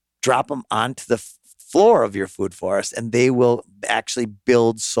you drop them onto the floor of your food forest, and they will actually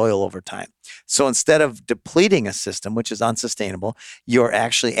build soil over time. So instead of depleting a system, which is unsustainable, you're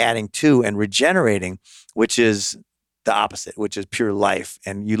actually adding to and regenerating, which is the opposite, which is pure life.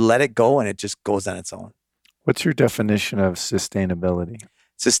 And you let it go and it just goes on its own. What's your definition of sustainability?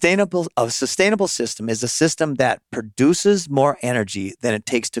 A sustainable system is a system that produces more energy than it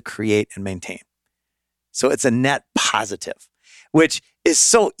takes to create and maintain. So it's a net positive, which is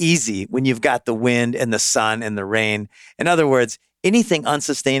so easy when you've got the wind and the sun and the rain. In other words, anything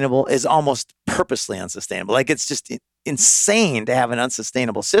unsustainable is almost purposely unsustainable. Like it's just insane to have an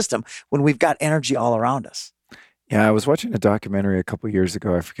unsustainable system when we've got energy all around us. Yeah, I was watching a documentary a couple of years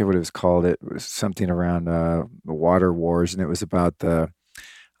ago. I forget what it was called. It was something around the water wars, and it was about the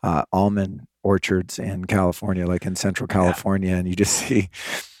almond orchards in California, like in Central California, and you just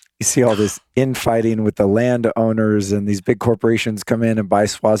see all this infighting with the landowners, and these big corporations come in and buy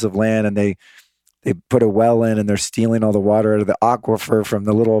swaths of land, and they put a well in, and they're stealing all the water out of the aquifer from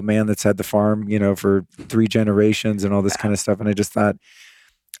the little old man that's had the farm, for 3 generations and all this kind of stuff. And I just thought,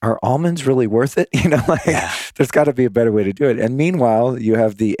 are almonds really worth it? There's got to be a better way to do it. And meanwhile, you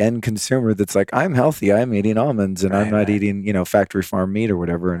have the end consumer that's like, I'm healthy, I'm eating almonds, and I'm not eating, factory farm meat or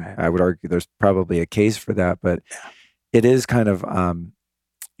whatever. And I would argue there's probably a case for that, but it is kind of,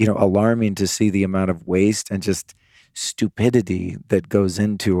 alarming to see the amount of waste and just stupidity that goes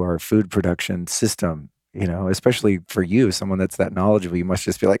into our food production system. Especially for you, someone that's that knowledgeable, you must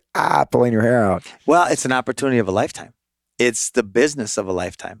just be like, pulling your hair out. Well, it's an opportunity of a lifetime. It's the business of a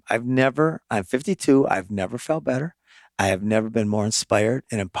lifetime. I'm 52. I've never felt better. I have never been more inspired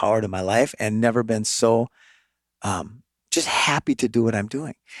and empowered in my life, and never been so just happy to do what I'm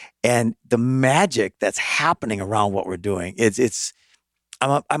doing. And the magic that's happening around what we're doing,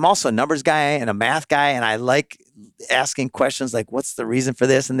 I'm also a numbers guy and a math guy, and I like asking questions like, what's the reason for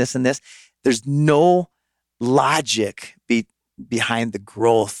this and this and this? There's no logic behind the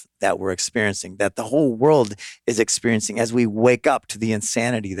growth that we're experiencing, that the whole world is experiencing as we wake up to the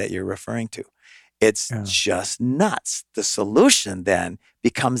insanity that you're referring to. It's just nuts. The solution then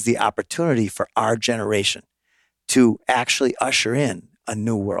becomes the opportunity for our generation to actually usher in a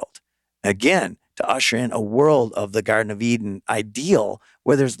new world. Again, to usher in a world of the Garden of Eden ideal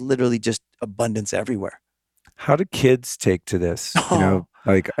where there's literally just abundance everywhere. How do kids take to this? I'm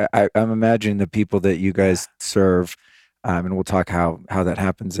imagining the people that you guys serve, and we'll talk how that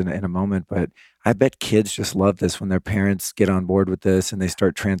happens in a moment, but I bet kids just love this when their parents get on board with this and they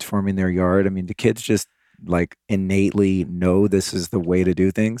start transforming their yard. I mean, do kids just like innately know this is the way to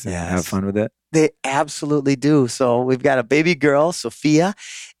do things and have fun with it? They absolutely do. So we've got a baby girl, Sophia,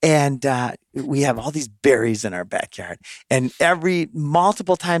 and we have all these berries in our backyard. And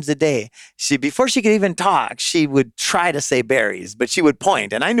multiple times a day, before she could even talk, she would try to say berries, but she would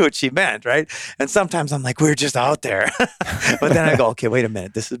point, and I knew what she meant, right? And sometimes I'm like, we're just out there. But then I go, okay, wait a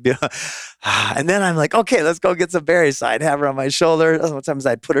minute. This is beautiful. And then I'm like, okay, let's go get some berries. So I'd have her on my shoulder. Sometimes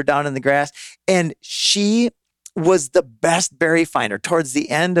I'd put her down in the grass, and she was the best berry finder. Towards the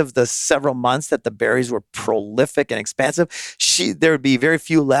end of the several months that the berries were prolific and expansive, there would be very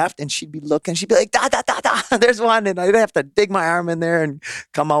few left, and she'd be looking. She'd be like, da, da, da, da, there's one. And I'd have to dig my arm in there and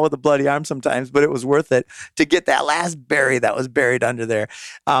come out with a bloody arm sometimes, but it was worth it to get that last berry that was buried under there.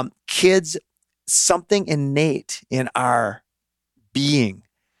 Kids, something innate in our being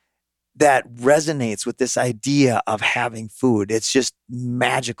that resonates with this idea of having food. It's just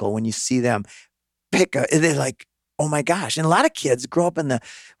magical when you see them they're like, oh my gosh. And a lot of kids grow up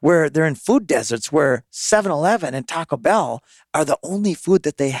where they're in food deserts where 7-Eleven and Taco Bell are the only food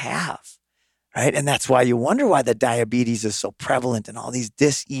that they have, right? And that's why you wonder why the diabetes is so prevalent and all these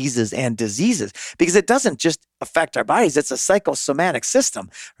diseases and diseases, because it doesn't just affect our bodies. It's a psychosomatic system,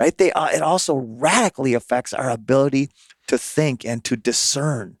 right? It also radically affects our ability to think and to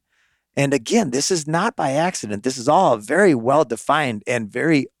discern. And again, this is not by accident. This is all a very well-defined and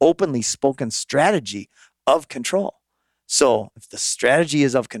very openly spoken strategy of control. So if the strategy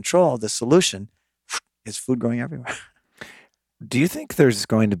is of control, the solution is food growing everywhere. Do you think there's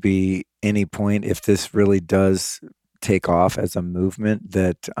going to be any point, if this really does take off as a movement,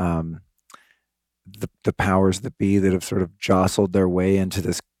 that the powers that be that have sort of jostled their way into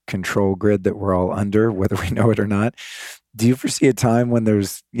this control grid that we're all under, whether we know it or not, do you foresee a time when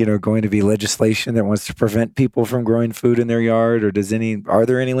there's, going to be legislation that wants to prevent people from growing food in their yard? Or are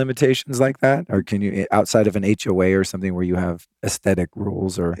there any limitations like that? Or can you, outside of an HOA or something where you have aesthetic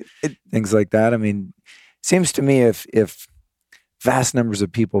rules or things like that? I mean, it seems to me if vast numbers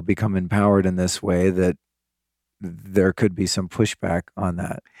of people become empowered in this way, that there could be some pushback on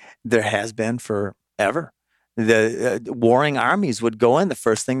that. There has been forever. The warring armies would go in. The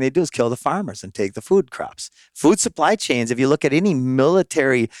first thing they do is kill the farmers and take the food crops. Food supply chains, if you look at any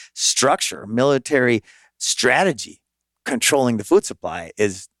military structure, military strategy, controlling the food supply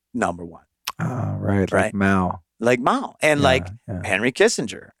is number one. Oh, right. Like Mao. Like Mao. And Henry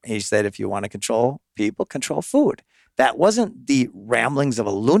Kissinger. He said, if you want to control people, control food. That wasn't the ramblings of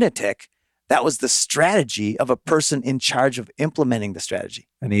a lunatic. That was the strategy of a person in charge of implementing the strategy.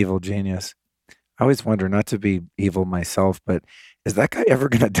 An evil genius. I always wonder, not to be evil myself, but is that guy ever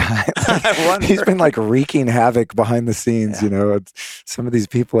going to die? He's been wreaking havoc behind the scenes, Some of these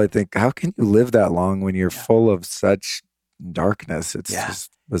people, I think, how can you live that long when you're full of such darkness? It's just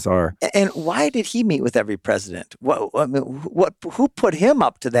bizarre. And why did he meet with every president? Who put him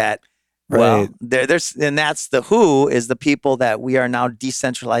up to that? Right. Well, and that's the who is the people that we are now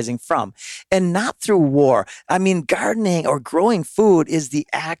decentralizing from, and not through war. I mean, gardening or growing food is the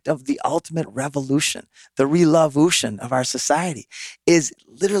act of the ultimate revolution, the revolution of our society.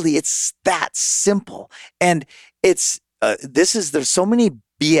 It's that simple, and there's so many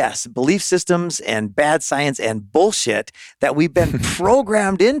BS, belief systems and bad science and bullshit that we've been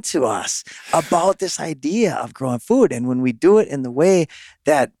programmed into us about this idea of growing food. And when we do it in the way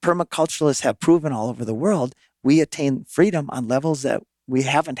that permaculturalists have proven all over the world, we attain freedom on levels that we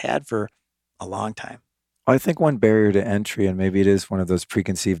haven't had for a long time. I think one barrier to entry, and maybe it is one of those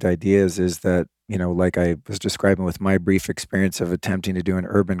preconceived ideas, is that, like I was describing with my brief experience of attempting to do an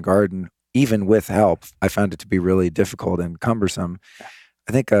urban garden, even with help, I found it to be really difficult and cumbersome.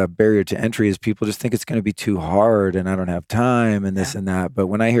 I think a barrier to entry is people just think it's going to be too hard and I don't have time and this and that. But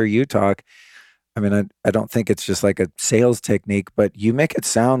when I hear you talk, I mean, I don't think it's just like a sales technique, but you make it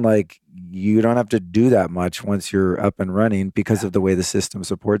sound like you don't have to do that much once you're up and running because of the way the system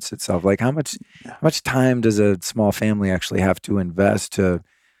supports itself. Like how much time does a small family actually have to invest to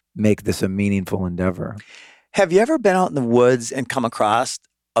make this a meaningful endeavor? Have you ever been out in the woods and come across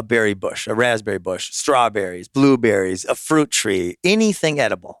a berry bush, a raspberry bush, strawberries, blueberries, a fruit tree, anything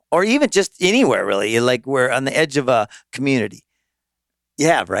edible, or even just anywhere really, like we're on the edge of a community?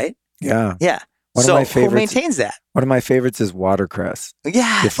 Yeah, right? Yeah. Yeah. Who maintains that? One of my favorites is watercress.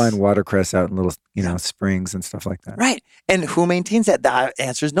 Yes. You find watercress out in little, springs and stuff like that. Right. And who maintains that? The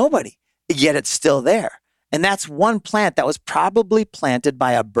answer is nobody. Yet it's still there. And that's one plant that was probably planted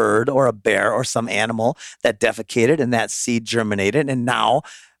by a bird or a bear or some animal that defecated and that seed germinated. And now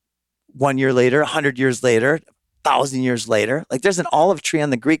 1 year later, 100 years later, 1,000 years later, like there's an olive tree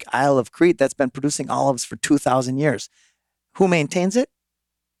on the Greek Isle of Crete that's been producing olives for 2,000 years. Who maintains it?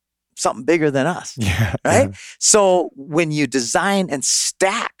 something bigger than us, Yeah. right? Yeah. So when you design and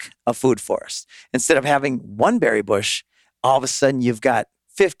stack a food forest, instead of having one berry bush, all of a sudden you've got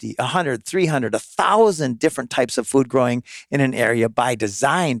 50, 100, 300, 1,000 different types of food growing in an area by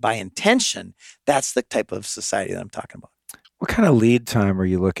design, by intention. That's the type of society that I'm talking about. What kind of lead time are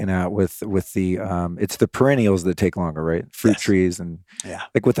you looking at with the it's the perennials that take longer, right? Fruit Yes. trees and Yeah.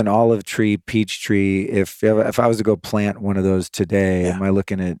 like with an olive tree, peach tree, if I was to go plant one of those today, Yeah. am I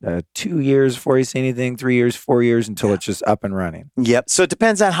looking at 2 years before you see anything, 3 years, 4 years until Yeah. it's just up and running? Yep. So it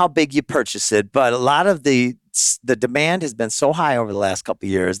depends on how big you purchase it, but a lot of the demand has been so high over the last couple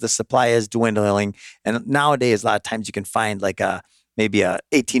of years, the supply is dwindling, and nowadays a lot of times you can find like maybe a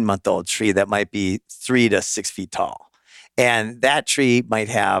 18-month-old tree that might be 3 to 6 feet tall. And that tree might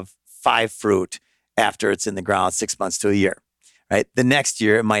have 5 fruit after it's in the ground 6 months to a year, right? The next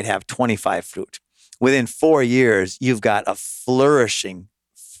year, it might have 25 fruit. Within 4 years, you've got a flourishing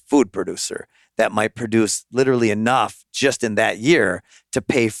food producer that might produce literally enough just in that year to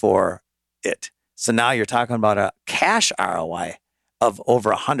pay for it. So now you're talking about a cash ROI of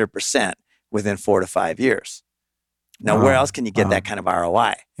over 100% within 4 to 5 years. Now, where else can you get that kind of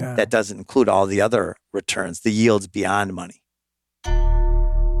ROI? Yeah. That doesn't include all the other returns, the yields beyond money.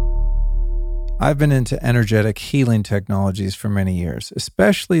 I've been into energetic healing technologies for many years,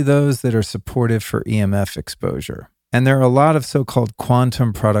 especially those that are supportive for EMF exposure. And there are a lot of so-called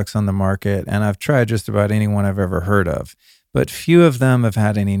quantum products on the market, and I've tried just about any one I've ever heard of, but few of them have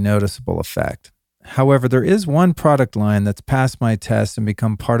had any noticeable effect. However, there is one product line that's passed my test and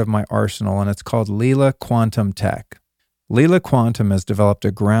become part of my arsenal, and it's called Lila Quantum Tech. Lila Quantum has developed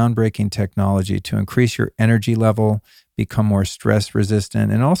a groundbreaking technology to increase your energy level, become more stress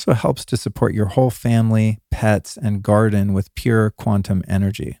resistant, and also helps to support your whole family, pets, and garden with pure quantum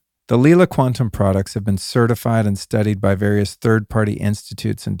energy. The Lila Quantum products have been certified and studied by various third-party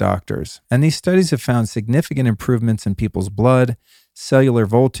institutes and doctors, and these studies have found significant improvements in people's blood, cellular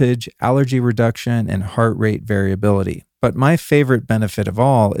voltage, allergy reduction, and heart rate variability. But my favorite benefit of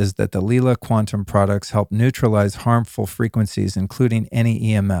all is that the Lila Quantum products help neutralize harmful frequencies, including any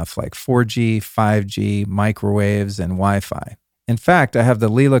EMF like 4G, 5G, microwaves, and Wi-Fi. In fact, I have the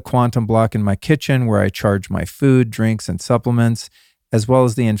Lila Quantum block in my kitchen where I charge my food, drinks, and supplements, as well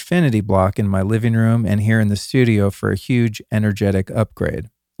as the Infinity block in my living room and here in the studio for a huge energetic upgrade.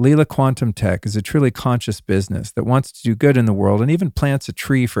 Lila Quantum Tech is a truly conscious business that wants to do good in the world and even plants a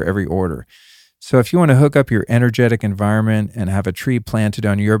tree for every order. So if you want to hook up your energetic environment and have a tree planted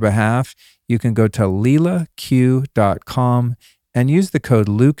on your behalf, you can go to lilaq.com and use the code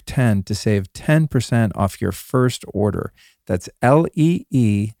Luke10 to save 10% off your first order. That's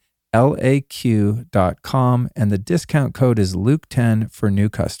LEELAQ.com, and the discount code is Luke10 for new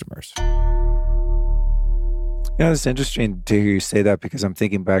customers. You know, it's interesting to hear you say that because I'm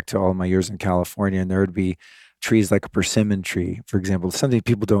thinking back to all my years in California, and there would be trees like a persimmon tree, for example, something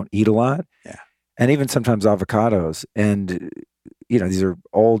people don't eat a lot. Yeah. And even sometimes avocados. And, you know, these are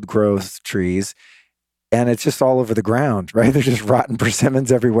old growth trees and it's just all over the ground, right? They're just rotten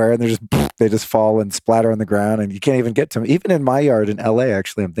persimmons everywhere and they just fall and splatter on the ground and you can't even get to them. Even in my yard in LA,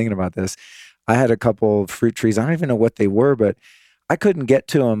 actually, I'm thinking about this. I had a couple of fruit trees. I don't even know what they were, but I couldn't get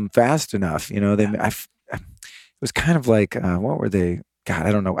to them fast enough. You know, it was kind of like, what were they? God,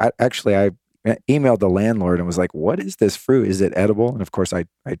 I don't know. I emailed the landlord and was like, what is this fruit? Is it edible? And of course I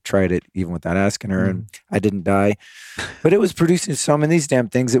tried it even without asking her and I didn't die, but it was producing so many of these damn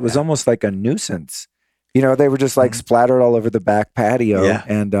things. It was almost like a nuisance. You know, they were just like splattered all over the back patio. Yeah.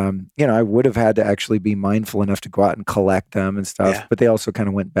 And, you know, I would have had to actually be mindful enough to go out and collect them and stuff, Yeah. but they also kind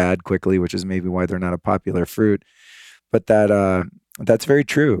of went bad quickly, which is maybe why they're not a popular fruit. But that's very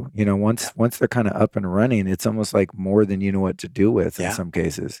true. You know, once they're kind of up and running, it's almost like more than you know what to do with in some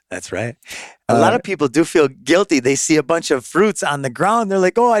cases. That's right. A lot of people do feel guilty. They see a bunch of fruits on the ground. They're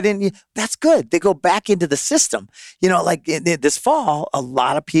like, oh, I didn't. That's good. They go back into the system. You know, like this fall, a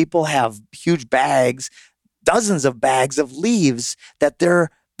lot of people have huge bags, dozens of bags of leaves that they're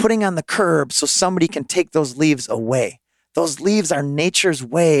putting on the curb so somebody can take those leaves away. Those leaves are nature's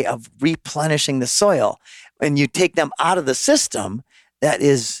way of replenishing the soil. And you take them out of the system,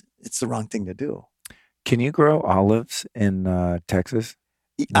 it's the wrong thing to do. Can you grow olives in Texas,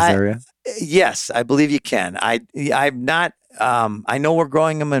 this area? Yes, I believe you can. I'm not. I know we're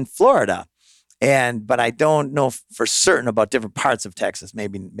growing them in Florida, but I don't know for certain about different parts of Texas.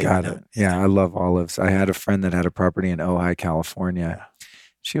 Maybe Got not. it. Yeah, I love olives. I had a friend that had a property in Ojai, California. Yeah.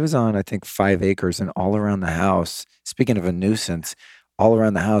 She was on, I think, 5 acres, and all around the house. Speaking of a nuisance, all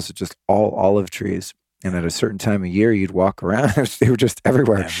around the house, it's just all olive trees. And at a certain time of year, you'd walk around. They were just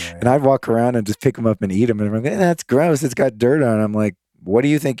everywhere. And I'd walk around and just pick them up and eat them. And I'm like, that's gross. It's got dirt on it. I'm like, what do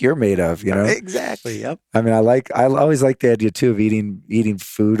you think you're made of? You know, Exactly. Yep. I mean, I always like the idea too of eating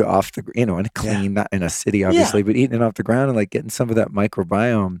food off the, and clean, not in a city, obviously, but eating it off the ground and like getting some of that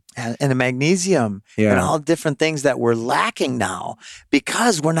microbiome And the magnesium and all different things that we're lacking now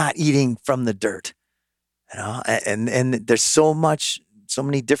because we're not eating from the dirt, and there's so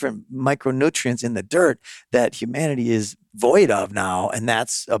many different micronutrients in the dirt that humanity is void of now. And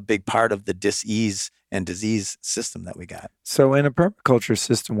that's a big part of the dis-ease and disease system that we got. So in a permaculture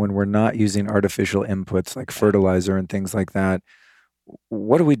system, when we're not using artificial inputs like fertilizer and things like that,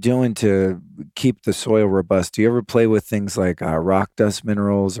 what are we doing to keep the soil robust? Do you ever play with things like rock dust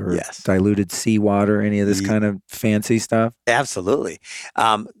minerals or diluted seawater, any of this kind of fancy stuff? Absolutely.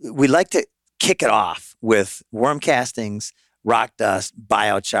 We like to kick it off with worm castings, rock dust,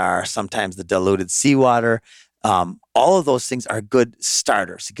 biochar, sometimes the diluted seawater. All of those things are good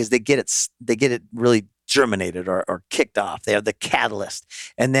starters because they get it really germinated or kicked off. They have the catalyst.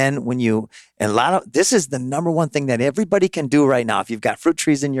 And then this is the number one thing that everybody can do right now. If you've got fruit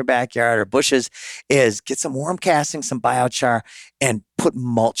trees in your backyard or bushes, is get some worm casting, some biochar, and put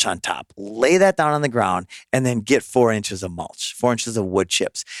mulch on top. Lay that down on the ground and then get 4 inches of mulch, 4 inches of wood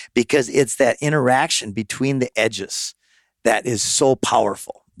chips, because it's that interaction between the edges that is so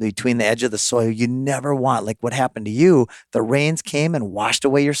powerful. Between the edge of the soil, you never want, like what happened to you, the rains came and washed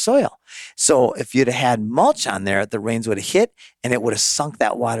away your soil. So if you'd have had mulch on there, the rains would have hit and it would have sunk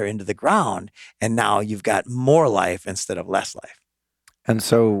that water into the ground. And now you've got more life instead of less life. And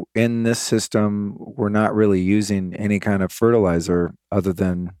so in this system, we're not really using any kind of fertilizer other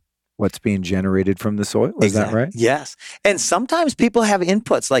than what's being generated from the soil. Is that right? Yes. And sometimes people have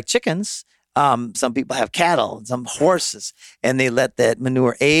inputs like chickens. Some people have cattle, some horses, and they let that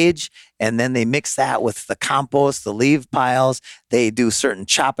manure age, and then they mix that with the compost, the leaf piles. They do certain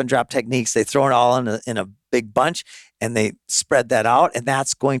chop and drop techniques. They throw it all in a big bunch, and they spread that out, and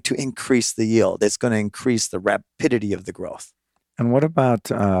that's going to increase the yield. It's going to increase the rapidity of the growth. And what about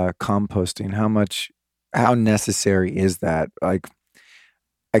composting? How necessary is that? Like,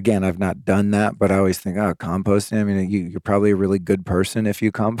 again, I've not done that, but I always think, composting. I mean, you're probably a really good person if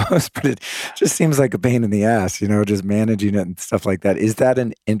you compost, but it just seems like a pain in the ass, just managing it and stuff like that. Is that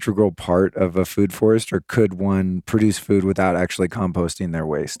an integral part of a food forest, or could one produce food without actually composting their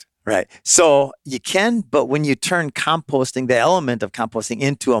waste? Right. So you can, but when you turn composting, the element of composting,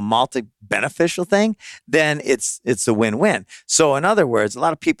 into a multi-beneficial thing, then it's a win-win. So in other words, a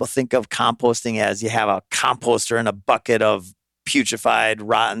lot of people think of composting as you have a composter and a bucket of putrefied,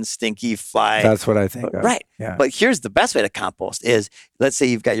 rotten, stinky fly. That's what I think of. Right. Yeah. But here's the best way to compost is, let's say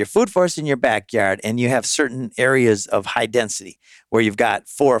you've got your food forest in your backyard and you have certain areas of high density where you've got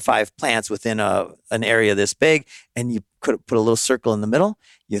 4 or 5 plants within an area this big, and you could put a little circle in the middle.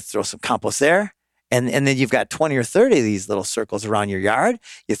 You throw some compost there. And then you've got 20 or 30 of these little circles around your yard.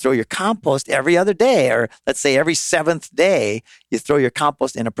 You throw your compost every other day, or let's say every 7th day, you throw your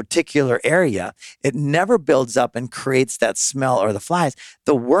compost in a particular area. It never builds up and creates that smell or the flies.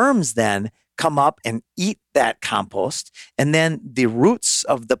 The worms then come up and eat that compost, and then the roots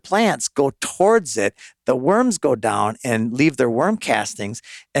of the plants go towards it. The worms go down and leave their worm castings,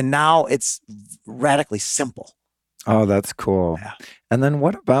 and now it's radically simple. Oh, that's cool. Yeah. And then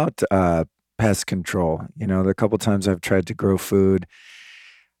what about pest control? The couple times I've tried to grow food,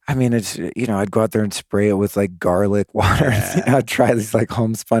 I mean, it's, I'd go out there and spray it with like garlic water. Yeah. I'd try these like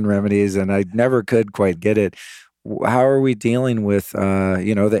homespun remedies, and I never could quite get it. How are we dealing with,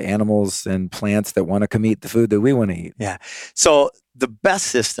 the animals and plants that want to come eat the food that we want to eat? Yeah. So the best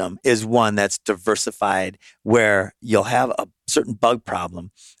system is one that's diversified, where you'll have a certain bug problem.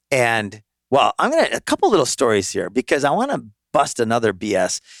 And a couple little stories here, because I want to bust another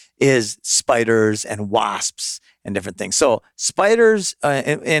BS, is spiders and wasps and different things. So spiders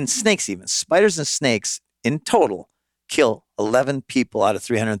and snakes, even spiders and snakes in total kill 11 people out of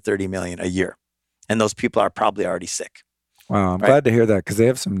 330 million a year. And those people are probably already sick. Wow, I'm glad to hear that, because they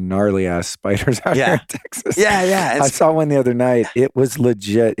have some gnarly ass spiders out here in Texas. Yeah. I saw one the other night. It was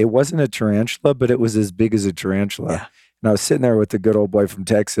legit. It wasn't a tarantula, but it was as big as a tarantula. Yeah. And I was sitting there with the good old boy from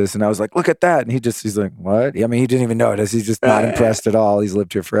Texas, and I was like, look at that. And he's like, what? I mean, he didn't even notice. He's just not impressed at all. He's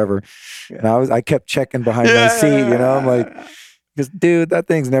lived here forever. Yeah. And I kept checking behind my seat, I'm like, because dude, that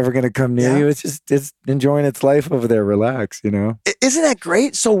thing's never going to come near you. It's enjoying its life over there. Relax, Isn't that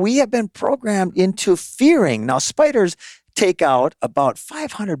great? So we have been programmed into fearing. Now, spiders take out about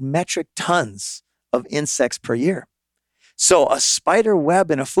 500 metric tons of insects per year. So a spider web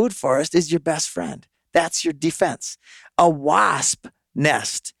in a food forest is your best friend. That's your defense. A wasp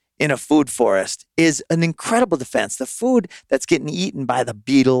nest in a food forest is an incredible defense. The food that's getting eaten by the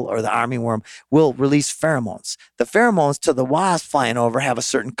beetle or the armyworm will release pheromones. The pheromones to the wasp flying over have a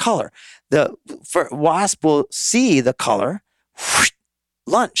certain color. The wasp will see the color,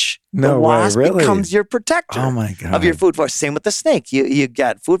 lunch. No the wasp way, really? becomes your protector Oh my God. of your food forest. Same with the snake. You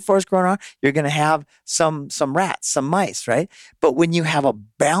got food forest growing on, you're going to have some rats, some mice, right? But when you have a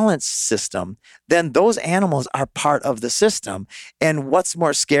balanced system, then those animals are part of the system. And what's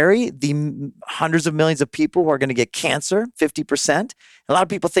more scary, the hundreds of millions of people who are going to get cancer, 50%. A lot of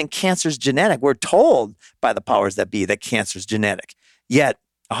people think cancer is genetic. We're told by the powers that be that cancer is genetic. Yet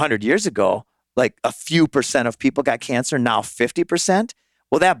 100 years ago, like a few percent of people got cancer, now 50%.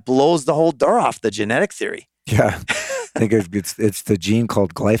 Well, that blows the whole door off the genetic theory. Yeah. I think it's the gene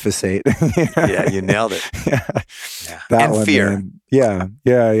called glyphosate. Yeah, you nailed it. Yeah. That and one, fear. Man.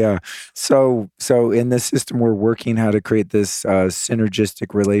 Yeah. So in this system, we're working how to create this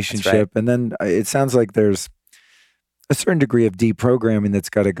synergistic relationship. Right. And then it sounds like there's a certain degree of deprogramming that's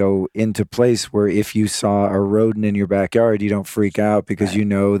got to go into place where if you saw a rodent in your backyard, you don't freak out because you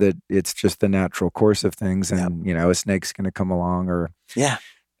know that it's just the natural course of things. And, a snake's going to come along or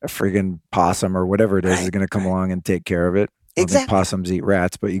a friggin' possum or whatever it is going to come along and take care of it. Exactly. Possums eat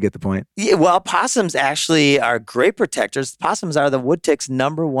rats, but you get the point. Yeah, well, possums actually are great protectors. Possums are the wood tick's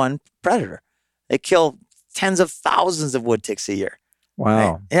number one predator. They kill tens of thousands of wood ticks a year.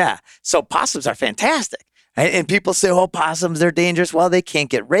 Wow. Right? Yeah. So possums are fantastic. Right? And people say, oh, possums, they're dangerous. Well, they can't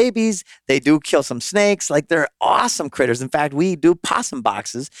get rabies. They do kill some snakes. Like, they're awesome critters. In fact, we do possum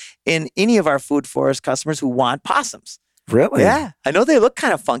boxes in any of our food forest customers who want possums. Really? Yeah. I know they look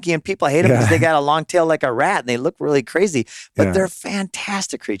kind of funky and people hate them because they got a long tail like a rat and they look really crazy, but they're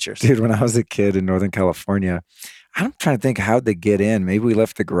fantastic creatures. Dude, when I was a kid in Northern California, I'm trying to think how'd they get in. Maybe we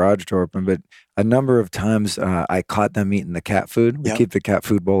left the garage door open, but a number of times I caught them eating the cat food. We keep the cat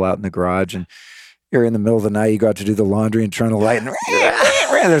food bowl out in the garage, and you're in the middle of the night, you go out to do the laundry and turn the light, and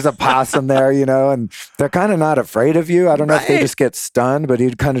there's a possum there, and they're kind of not afraid of you. I don't know if they just get stunned, but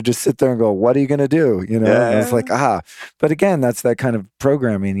he'd kind of just sit there and go, what are you going to do? And it's like, But again, that's that kind of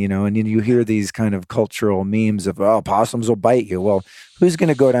programming, and you hear these kind of cultural memes of, oh, possums will bite you. Well, who's going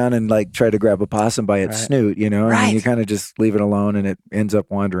to go down and like try to grab a possum by its snoot, I mean, you kind of just leave it alone and it ends up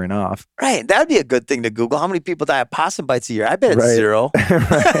wandering off. Right. That would be a good thing to Google. How many people die of possum bites a year? I bet it's zero.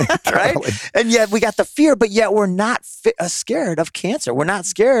 Right? And yet we got the fear, but yet we're not scared of cancer. We're not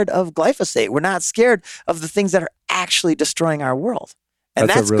scared of glyphosate. We're not scared of the things that are actually destroying our world. And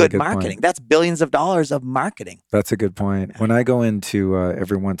that's really good marketing. Point. That's billions of dollars of marketing. That's a good point. When I go into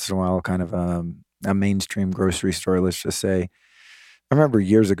every once in a while kind of a mainstream grocery store, let's just say, I remember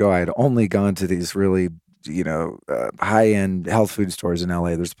years ago, I had only gone to these really, high-end health food stores in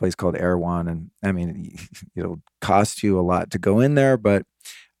LA. There's a place called Erewhon, and I mean, it'll cost you a lot to go in there, but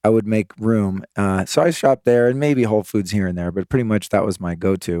I would make room. So I shopped there, and maybe Whole Foods here and there, but pretty much that was my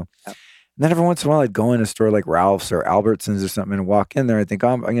go-to. Yep. And then every once in a while, I'd go in a store like Ralph's or Albertsons or something and walk in there. I think,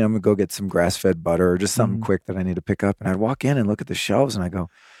 I'm going to go get some grass-fed butter or just something quick that I need to pick up. And I'd walk in and look at the shelves, and I go,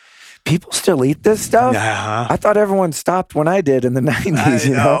 people still eat this stuff? I thought everyone stopped when I did in the 90s, I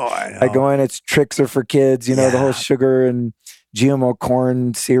know. I go in, it's Tricks are for kids, the whole sugar and GMO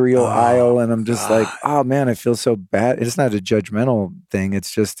corn cereal aisle. And I'm just like, oh man, I feel so bad. It's not a judgmental thing.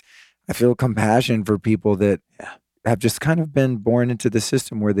 It's just, I feel compassion for people that have just kind of been born into the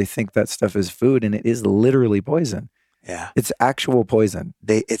system where they think that stuff is food, and it is literally poison. Yeah. It's actual poison.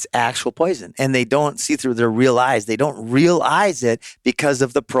 It's actual poison. And they don't see through their real eyes. They don't realize it because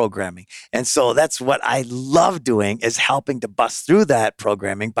of the programming. And so that's what I love doing, is helping to bust through that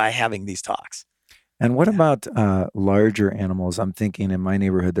programming by having these talks. And what about larger animals? I'm thinking in my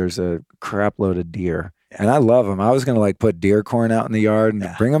neighborhood, there's a crap load of deer. And I love them. I was going to put deer corn out in the yard and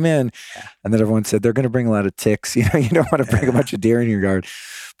bring them in. And then everyone said they're going to bring a lot of ticks. You don't want to bring a bunch of deer in your yard.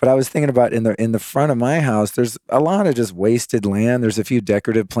 But I was thinking about in the front of my house, there's a lot of just wasted land. There's a few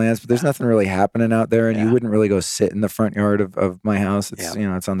decorative plants, but there's nothing really happening out there. And you wouldn't really go sit in the front yard of my house. It's,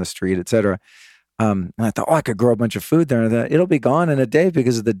 it's on the street, et cetera. And I thought, I could grow a bunch of food there. And I thought, it'll be gone in a day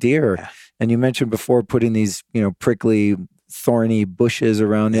because of the deer. Yeah. And you mentioned before putting these, prickly, thorny bushes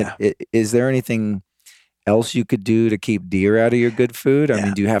around it. Is there anything else you could do to keep deer out of your good food? I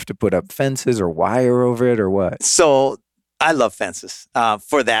mean, do you have to put up fences or wire over it or what? So I love fences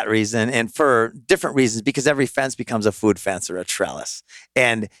for that reason and for different reasons, because every fence becomes a food fence or a trellis.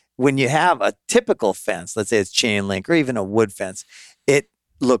 And when you have a typical fence, let's say it's chain link or even a wood fence, it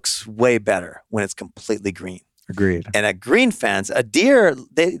looks way better when it's completely green. Agreed. And a green fence, a deer,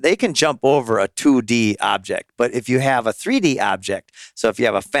 they can jump over a 2D object. But if you have a 3D object, so if you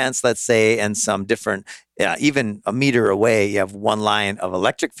have a fence, let's say, and some different Yeah, even a meter away, you have one line of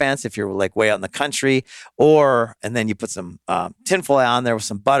electric fence if you're like way out in the country, and then you put some tinfoil on there with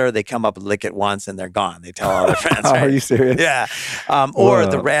some butter. They come up and lick it once and they're gone. They tell all their friends. Oh, right? are you serious? Yeah. Or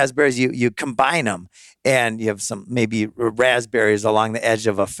the raspberries, you combine them and you have some maybe raspberries along the edge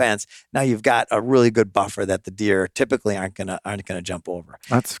of a fence. Now you've got a really good buffer that the deer typically aren't gonna jump over.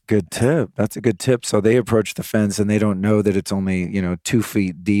 That's a good tip. That's a good tip. So they approach the fence and they don't know that it's only 2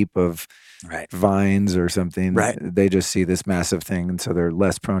 feet deep of vines or something. Right. They just see this massive thing, and so they're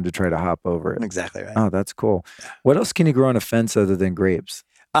less prone to try to hop over it. Exactly right. Oh, that's cool. What else can you grow on a fence other than grapes?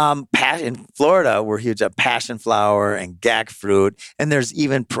 In Florida, we're huge on passion flower and gack fruit, and there's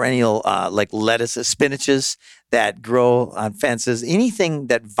even perennial like lettuces, spinaches that grow on fences. Anything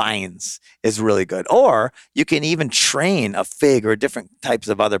that vines is really good. Or you can even train a fig or different types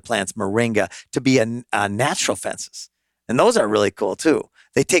of other plants, moringa, to be a natural fences, and those are really cool too.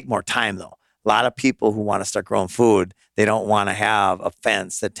 They take more time though. A lot of people who want to start growing food, they don't want to have a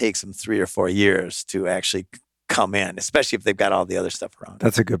fence that takes them 3 or 4 years to actually come in, especially if they've got all the other stuff around.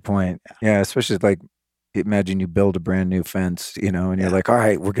 That's a good point. Yeah, especially like imagine you build a brand new fence, and you're like, all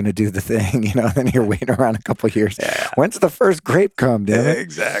right, we're going to do the thing, and then you're waiting around a couple of years. Yeah. When's the first grape come, damn it?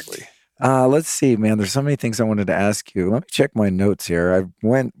 Exactly. Let's see, man. There's so many things I wanted to ask you. Let me check my notes here. I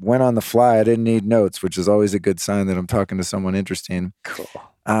went on the fly. I didn't need notes, which is always a good sign that I'm talking to someone interesting. Cool.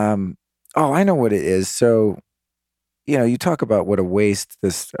 I know what it is. So, you talk about what a waste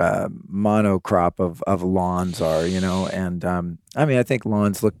this monocrop of lawns are, and I think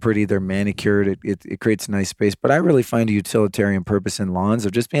lawns look pretty. They're manicured. It creates a nice space. But I really find a utilitarian purpose in lawns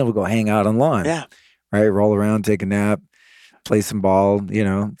of just being able to go hang out on lawn. Yeah. Right? Roll around, take a nap, play some ball,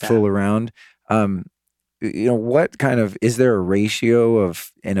 fool around. What kind of, is there a ratio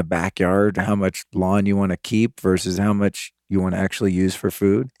of in a backyard, how much lawn you want to keep versus how much you want to actually use for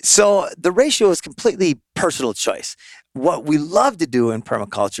food? So the ratio is completely personal choice. What we love to do in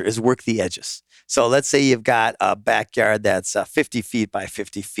permaculture is work the edges. So let's say you've got a backyard that's 50 feet by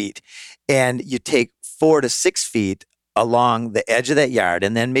 50 feet, and you take 4 to 6 feet along the edge of that yard,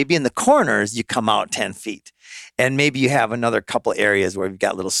 and then maybe in the corners you come out 10 feet. And maybe you have another couple areas where you've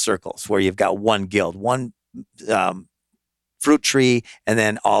got little circles where you've got one guild, one fruit tree, and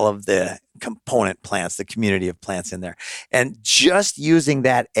then all of the component plants, the community of plants in there. And just using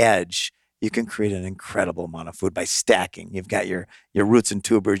that edge, you can create an incredible amount of food by stacking. You've got your roots and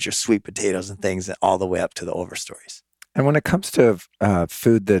tubers, your sweet potatoes and things, all the way up to the overstories. And when it comes to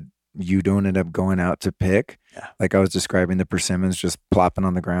food that you don't end up going out to pick, like I was describing the persimmons just plopping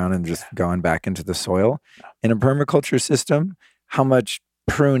on the ground and just going back into the soil. In a permaculture system, how much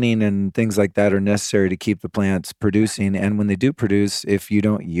pruning and things like that are necessary to keep the plants producing? And when they do produce, if you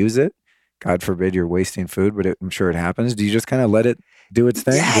don't use it, God forbid you're wasting food, but I'm sure it happens. Do you just kind of let it do its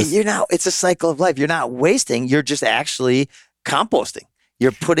thing? Yeah, it's a cycle of life. You're not wasting. You're just actually composting.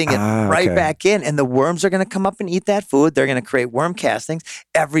 You're putting it right back in, and the worms are going to come up and eat that food. They're going to create worm castings.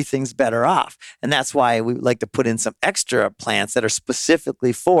 Everything's better off. And that's why we like to put in some extra plants that are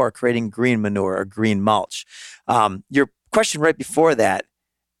specifically for creating green manure or green mulch. Your question right before that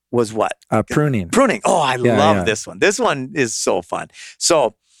was what? Pruning. Pruning. Oh, I love this one. This one is so fun.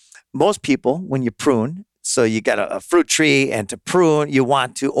 So most people, when you prune, so you got a fruit tree, and to prune, you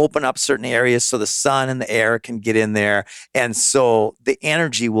want to open up certain areas so the sun and the air can get in there. And so the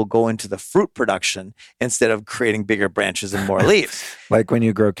energy will go into the fruit production instead of creating bigger branches and more leaves. Like when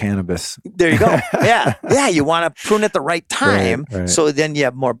you grow cannabis. There you go. Yeah. You want to prune at the right time. Right. So then you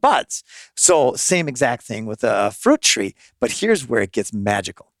have more buds. So same exact thing with a fruit tree. But here's where it gets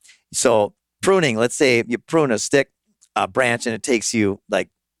magical. So pruning, let's say you prune a branch, and it takes you like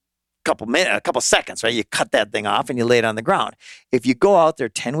a couple seconds, right? You cut that thing off and you lay it on the ground. If you go out there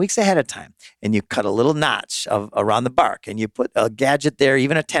 10 weeks ahead of time and you cut a little notch around the bark and you put a gadget there,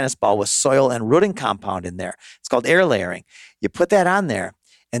 even a tennis ball with soil and rooting compound in there, it's called air layering. You put that on there,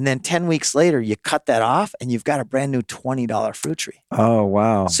 and then 10 weeks later, you cut that off and you've got a brand new $20 fruit tree. Oh,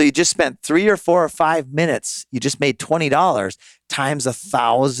 wow. So you just spent 3 or 4 or 5 minutes. You just made $20 times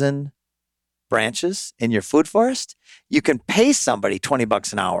 1,000 branches in your food forest. You can pay somebody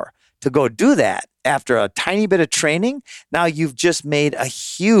 $20 an hour to go do that after a tiny bit of training. Now you've just made a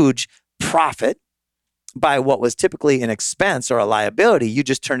huge profit by what was typically an expense or a liability. You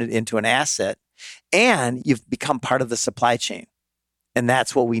just turned it into an asset, and you've become part of the supply chain. And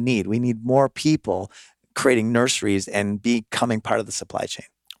that's what we need. We need more people creating nurseries and becoming part of the supply chain.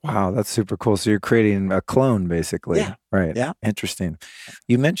 Wow, that's super cool. So you're creating a clone, basically. Yeah. Right. Yeah. Interesting.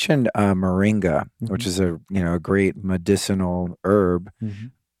 You mentioned moringa, which is a great medicinal herb. Mm-hmm.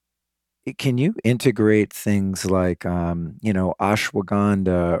 Can you integrate things like ashwagandha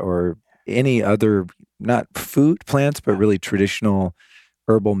or any other, not food plants, but really traditional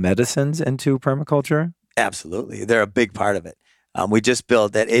herbal medicines into permaculture? Absolutely. They're a big part of it. We just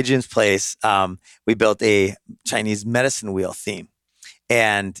built at Adrian's place, we built a Chinese medicine wheel theme.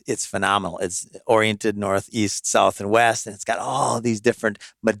 And it's phenomenal. It's oriented north, east, south, and west, and it's got all these different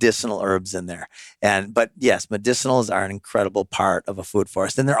medicinal herbs in there. But yes, medicinals are an incredible part of a food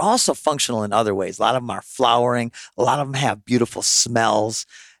forest, and they're also functional in other ways. A lot of them are flowering. A lot of them have beautiful smells.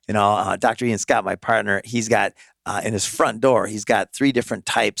 Dr. Ian Scott, my partner, he's got in his front door, he's got 3 different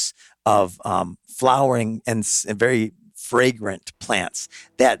types of flowering and very fragrant plants.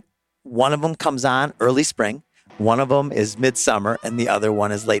 That one of them comes on early spring. One of them is midsummer and the other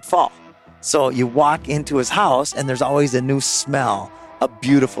one is late fall. So you walk into his house and there's always a new smell, a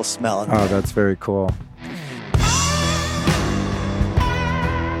beautiful smell. Oh, that's very cool.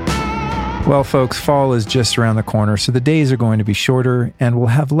 Well, folks, fall is just around the corner, so the days are going to be shorter and we'll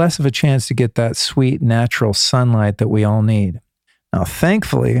have less of a chance to get that sweet, natural sunlight that we all need. Now,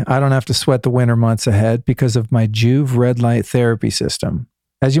 thankfully, I don't have to sweat the winter months ahead because of my Juve red light therapy system.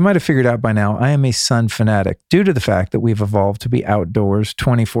 As you might have figured out by now, I am a sun fanatic due to the fact that we've evolved to be outdoors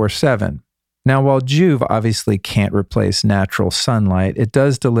 24/7. Now, while Juve obviously can't replace natural sunlight, it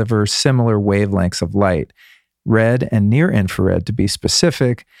does deliver similar wavelengths of light, red and near infrared to be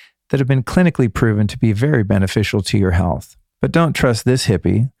specific, that have been clinically proven to be very beneficial to your health. But don't trust this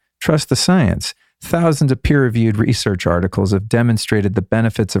hippie, trust the science. Thousands of peer-reviewed research articles have demonstrated the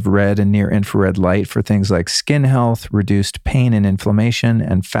benefits of red and near-infrared light for things like skin health, reduced pain and inflammation,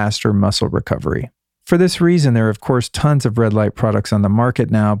 and faster muscle recovery. For this reason, there are, of course, tons of red light products on the market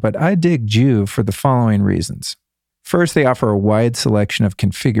now, but I dig Juve for the following reasons. First, they offer a wide selection of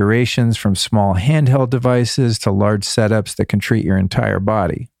configurations from small handheld devices to large setups that can treat your entire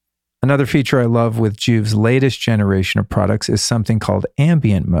body. Another feature I love with Juve's latest generation of products is something called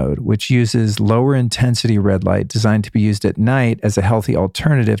ambient mode, which uses lower intensity red light designed to be used at night as a healthy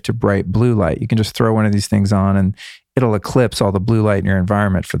alternative to bright blue light. You can just throw one of these things on and it'll eclipse all the blue light in your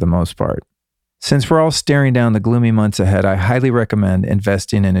environment for the most part. Since we're all staring down the gloomy months ahead, I highly recommend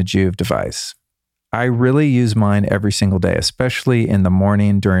investing in a Juve device. I really use mine every single day, especially in the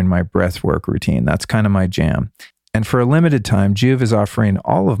morning during my breathwork routine. That's kind of my jam. And for a limited time, Juve is offering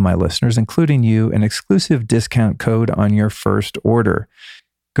all of my listeners, including you, an exclusive discount code on your first order.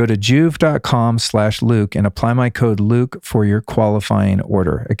 Go to juve.com/Luke and apply my code Luke for your qualifying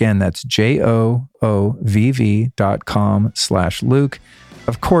order. Again, that's JOOV.com/Luke.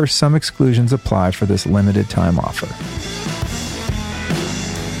 Of course, some exclusions apply for this limited time offer.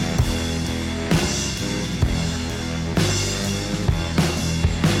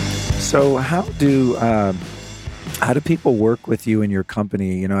 So how do people work with you and your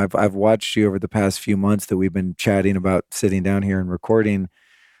company? I've watched you over the past few months that we've been chatting about sitting down here and recording,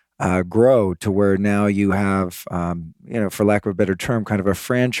 grow to where now you have, for lack of a better term, kind of a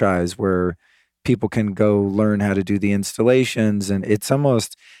franchise where people can go learn how to do the installations. And it's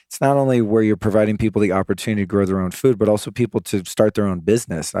not only where you're providing people the opportunity to grow their own food, but also people to start their own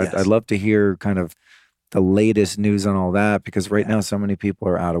business. Yes. I'd love to hear kind of the latest news on all that, because right now so many people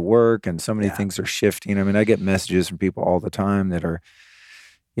are out of work and so many things are shifting. I mean, I get messages from people all the time that are,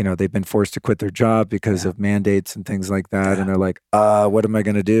 they've been forced to quit their job because of mandates and things like that. And they're like, what am I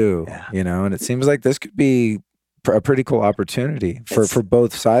going to do? And it seems like this could be a pretty cool opportunity for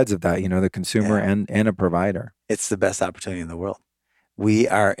both sides of that, the consumer and a provider. It's the best opportunity in the world. We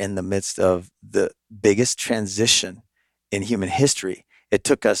are in the midst of the biggest transition in human history. It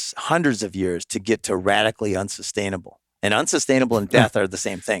took us hundreds of years to get to radically unsustainable. And unsustainable and death are the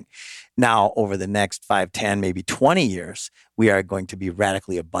same thing. Now, over the next 5, 10, maybe 20 years, we are going to be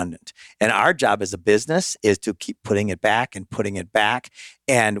radically abundant. And our job as a business is to keep putting it back and putting it back.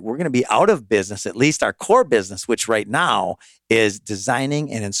 And we're going to be out of business, at least our core business, which right now is designing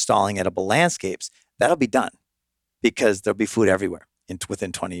and installing edible landscapes. That'll be done because there'll be food everywhere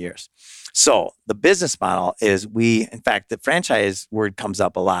within 20 years. So the business model is in fact, the franchise word comes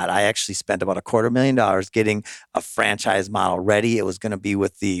up a lot. I actually spent about $250,000 getting a franchise model ready. It was going to be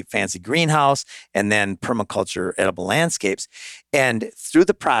with the fancy greenhouse and then permaculture edible landscapes. And through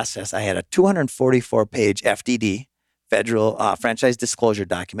the process, I had a 244-page FDD, federal franchise disclosure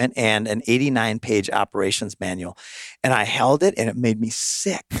document, and an 89-page operations manual. And I held it and it made me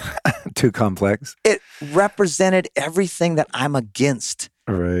sick. Too complex. It represented everything that I'm against.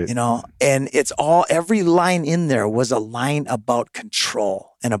 Right. And every line in there was a line about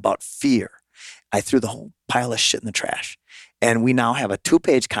control and about fear. I threw the whole pile of shit in the trash. And we now have a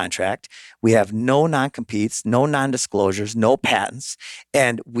 2-page contract. We have no non-competes, no non-disclosures, no patents.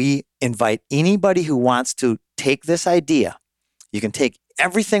 And we invite anybody who wants to take this idea. You can take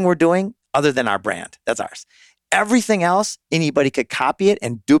everything we're doing, other than our brand. That's ours. Everything else, anybody could copy it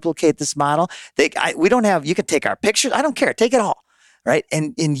and duplicate this model. We don't have, you can take our pictures. I don't care. Take it all, right?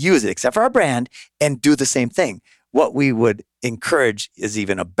 And use it, except for our brand, and do the same thing. What we would encourage is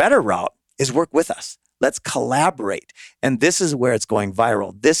even a better route is work with us. Let's collaborate. And this is where it's going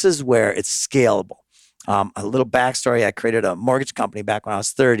viral. This is where it's scalable. A little backstory, I created a mortgage company back when I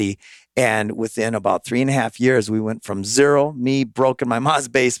was 30. And within about 3.5 years, we went from zero, me broke in my mom's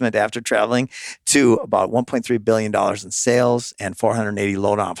basement after traveling, to about $1.3 billion in sales and 480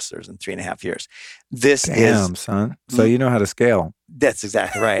 loan officers in 3.5 years. Damn, son. So you know how to scale. That's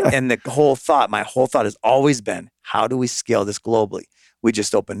exactly right. And my whole thought has always been, how do we scale this globally? We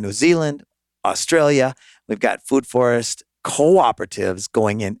just opened New Zealand, Australia. We've got food forest cooperatives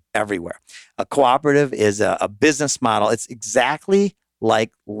going in everywhere. A cooperative is a business model. It's exactly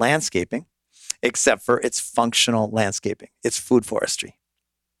like landscaping, except for it's functional landscaping. It's food forestry.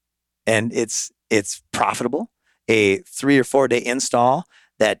 And it's profitable. A 3 or 4 day install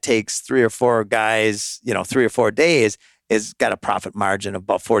that takes 3 or 4 guys, 3 or 4 days, is got a profit margin of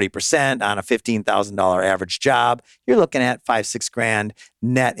about 40% on a $15,000 average job. You're looking at $5-6 grand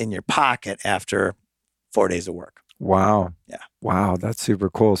net in your pocket after 4 days of work. Wow. Yeah. Wow. That's super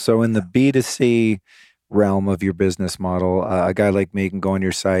cool. So in the B2C realm of your business model, a guy like me can go on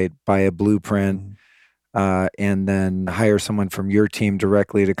your site, buy a blueprint, and then hire someone from your team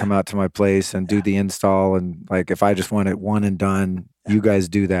directly to come out to my place and do the install. And like, if I just want it one and done, you guys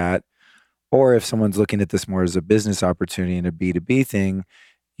do that. Or if someone's looking at this more as a business opportunity and a B2B thing,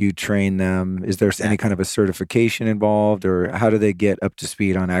 you train them. Is there any kind of a certification involved, or how do they get up to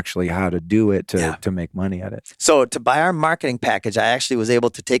speed on actually how to do it to make money at it? So to buy our marketing package, I actually was able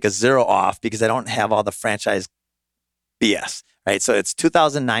to take a zero off because I don't have all the franchise BS, right? So it's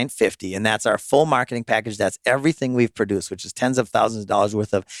 $2,950, and that's our full marketing package. That's everything we've produced, which is tens of thousands of dollars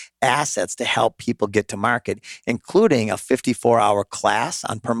worth of assets to help people get to market, including a 54-hour class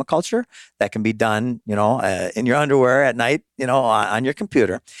on permaculture that can be done, in your underwear at night, on your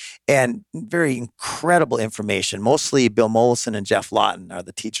computer, and very incredible information. Mostly Bill Mollison and Jeff Lawton are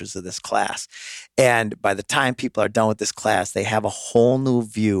the teachers of this class. And by the time people are done with this class, they have a whole new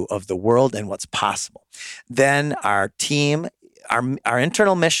view of the world and what's possible. Then our team, our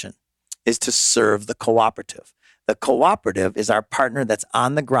internal mission is to serve the cooperative. The cooperative is our partner that's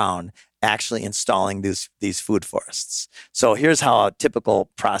on the ground actually installing these food forests. So here's how a typical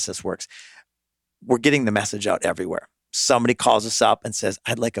process works. We're getting the message out everywhere. Somebody calls us up and says,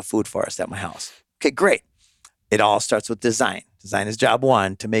 I'd like a food forest at my house. Okay, great. It all starts with design. Design is job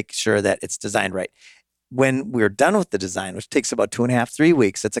one, to make sure that it's designed right. When we're done with the design, which takes about 2.5-3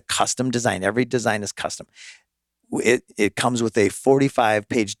 weeks, it's a custom design. Every design is custom. It comes with a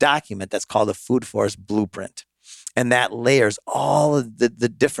 45-page document that's called a food forest blueprint. And that layers all of the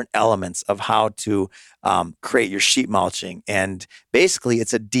different elements of how to create your sheet mulching. And basically,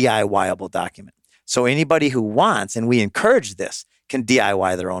 it's a DIY-able document. So anybody who wants, and we encourage this, can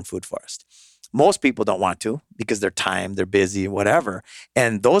DIY their own food forest. Most people don't want to because they're busy, whatever.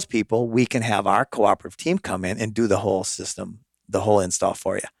 And those people, we can have our cooperative team come in and do the whole system, the whole install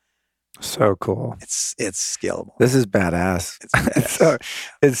for you. So cool. It's scalable. This is badass.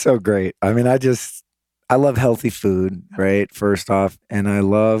 It's so great. I mean, I love healthy food, right? First off, and I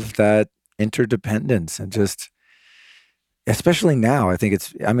love that interdependence, and just, especially now,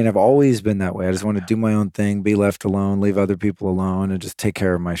 I've always been that way. I just want to do my own thing, be left alone, leave other people alone, and just take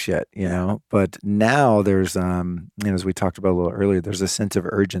care of my shit, know? But now there's, as we talked about a little earlier, there's a sense of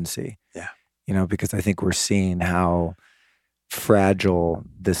urgency, because I think we're seeing how fragile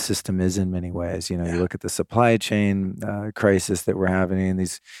this system is in many ways. You look at the supply chain crisis that we're having, and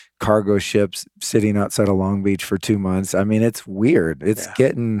these cargo ships sitting outside of Long Beach for 2 months. I mean, it's weird. It's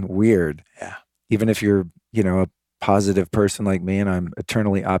getting weird. Yeah. Even if you're, a positive person like me and I'm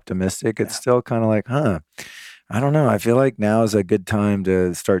eternally optimistic, it's still kind of like, I don't know. I feel like now is a good time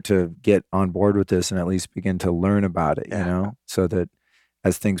to start to get on board with this and at least begin to learn about it, so that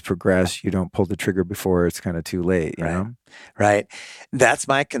as things progress, you don't pull the trigger before it's kind of too late, you know? Right. That's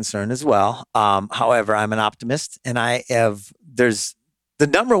my concern as well. However, I'm an optimist, and there's the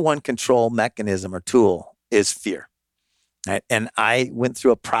number one control mechanism or tool is fear. Right. And I went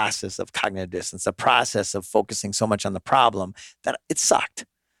through a process of cognitive dissonance, a process of focusing so much on the problem that it sucked.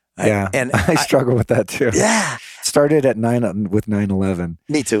 Right? Yeah. And I struggle with that too. Yeah. Started at 9/11.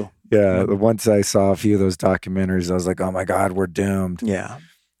 Me too. Yeah. Once I saw a few of those documentaries, I was like, oh my God, we're doomed. Yeah.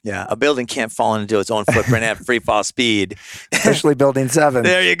 Yeah. A building can't fall into its own footprint at free fall speed. Especially Building 7.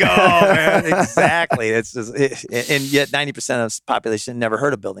 There you go. Man. Exactly. And yet 90% of the population never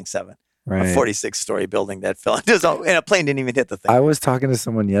heard of Building 7. a 46-story building that fell into and a plane didn't even hit the thing. I was talking to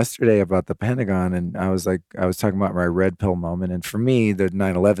someone yesterday about the Pentagon, and I was talking about my red pill moment. And for me, the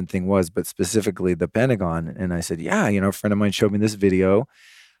 9/11 thing was, but specifically the Pentagon. And I said, yeah, a friend of mine showed me this video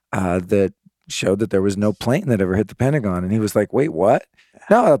that showed that there was no plane that ever hit the Pentagon. And he was like, wait, what?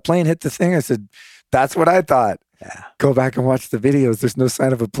 No, a plane hit the thing. I said, that's what I thought. Yeah. Go back and watch the videos. There's no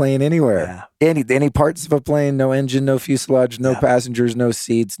sign of a plane anywhere. Yeah. Any parts of a plane, no engine, no fuselage, no passengers, no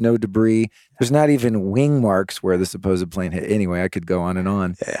seats, no debris. There's not even wing marks where the supposed plane hit. Anyway, I could go on and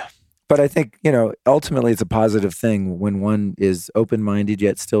on. Yeah. But I think, ultimately it's a positive thing when one is open-minded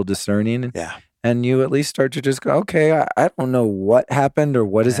yet still discerning. Yeah. And you at least start to just go, okay, I don't know what happened or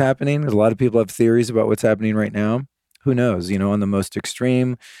what is happening. A lot of people have theories about what's happening right now. Who knows? On the most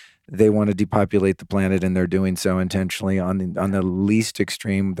extreme, they want to depopulate the planet, and they're doing so intentionally. On the least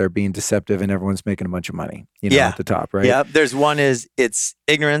extreme, they're being deceptive, and everyone's making a bunch of money. At the top, right? Yeah. There's one is it's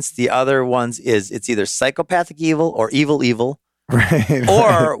ignorance. The other ones is it's either psychopathic evil or evil, right?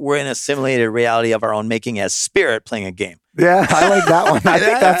 Or we're in a simulated reality of our own making as spirit playing a game. Yeah, I like that one. I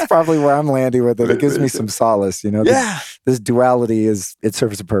think that's probably where I'm landing with it. It gives me some solace. This duality it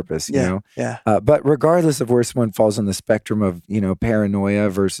serves a purpose. Yeah. But regardless of where someone falls on the spectrum of paranoia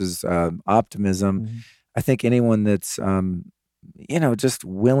versus optimism, Mm-hmm. I think anyone that's just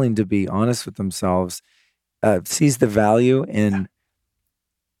willing to be honest with themselves sees the value in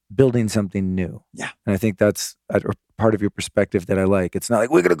building something new. Yeah, and I think that's part of your perspective that I like. It's not like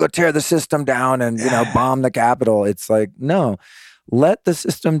we're going to go tear the system down and bomb the Capitol. It's like, no, let the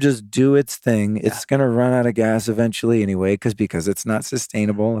system just do its thing. It's going to run out of gas eventually anyway, because it's not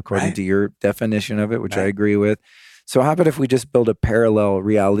sustainable according to your definition of it, which I agree with. So how about if we just build a parallel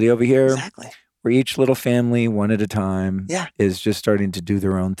reality over here, where each little family, one at a time, is just starting to do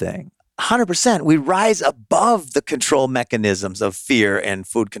their own thing? 100%. We rise above the control mechanisms of fear and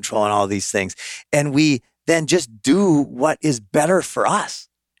food control and all these things, and we then just do what is better for us.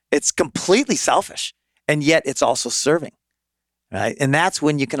 It's completely selfish, and yet it's also serving, right? And that's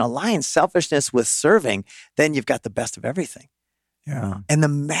when you can align selfishness with serving, then you've got the best of everything. Yeah. And the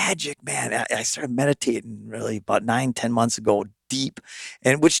magic, man, I started meditating really about 9-10 months ago, deep,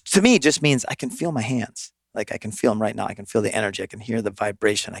 and which to me just means I can feel my hands. Like I can feel them right now. I can feel the energy. I can hear the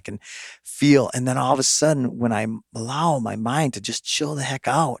vibration. I can feel. And then all of a sudden, when I allow my mind to just chill the heck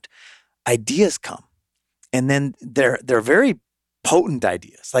out, ideas come. And then they're very potent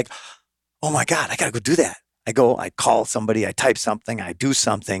ideas. Like, oh my God, I got to go do that. I call somebody, I type something, I do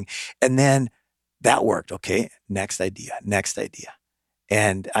something. And then that worked. Okay, next idea.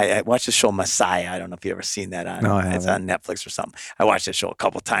 And I watched the show Messiah. I don't know if you've ever seen that on. No, I haven't. It's on Netflix or something. I watched that show a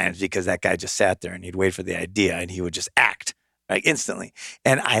couple of times because that guy just sat there and he'd wait for the idea and he would just act like instantly.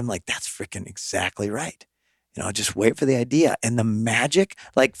 And I'm like, that's freaking exactly right. Just wait for the idea. And the magic,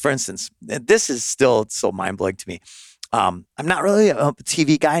 like for instance, this is still so mind-blowing to me. I'm not really a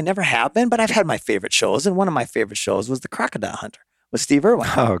TV guy. I never have been, but I've had my favorite shows. And one of my favorite shows was The Crocodile Hunter with Steve Irwin.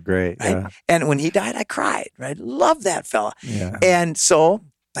 Oh, great. Right? Yeah. And when he died, I cried, right? Love that fella. Yeah. And so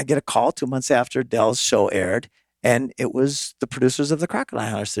I get a call 2 months after Dell's show aired, and it was the producers of The Crocodile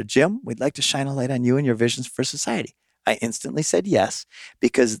Hunter said, Jim, we'd like to shine a light on you and your visions for society. I instantly said yes,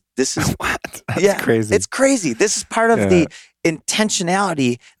 because this is what? That's crazy. It's crazy. This is part of the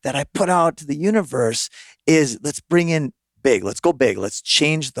intentionality that I put out to the universe is let's bring in big. Let's go big. Let's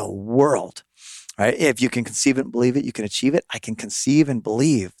change the world. Right? If you can conceive it and believe it, you can achieve it. I can conceive and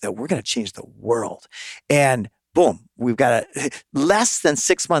believe that we're going to change the world. And boom, we've got less than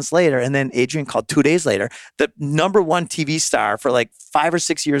 6 months later. And then Adrian called 2 days later, the number one TV star for like 5 or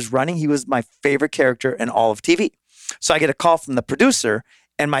 6 years running. He was my favorite character in all of TV. So I get a call from the producer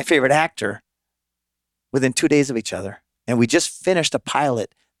and my favorite actor within 2 days of each other. And we just finished a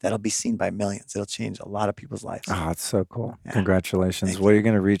pilot that'll be seen by millions. It'll change a lot of people's lives. Oh, it's so cool. Yeah. Congratulations. Well, you're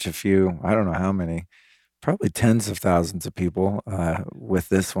going to reach a few, I don't know how many, probably tens of thousands of people with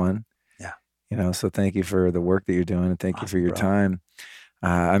this one. Yeah. So thank you for the work that you're doing, and thank you for your time.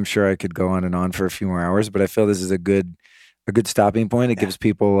 I'm sure I could go on and on for a few more hours, but I feel this is a good stopping point. It gives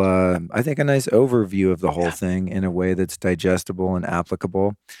people, I think, a nice overview of the whole thing in a way that's digestible and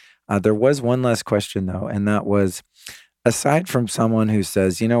applicable. There was one last question, though, and that was, aside from someone who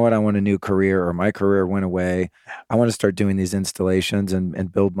says, you know what, I want a new career, or my career went away, I want to start doing these installations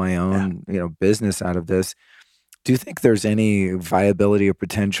and build my own business out of this. Do you think there's any viability or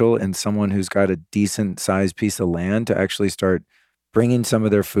potential in someone who's got a decent sized piece of land to actually start bringing some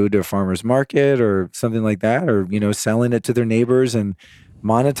of their food to a farmer's market or something like that, or, selling it to their neighbors and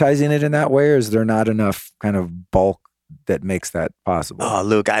monetizing it in that way? Or is there not enough kind of bulk that makes that possible. Oh,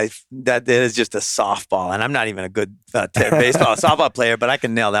 Luke, that is just a softball, and I'm not even a good baseball softball player, but I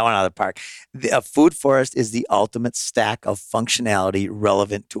can nail that one out of the park. A food forest is the ultimate stack of functionality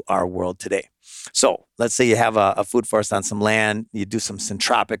relevant to our world today. So let's say you have a food forest on some land, you do some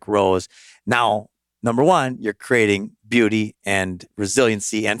syntropic rows. Now, number one, you're creating beauty and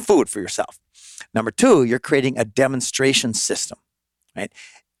resiliency and food for yourself. Number two, you're creating a demonstration system, right?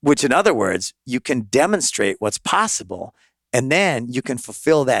 Which, in other words, you can demonstrate what's possible, and then you can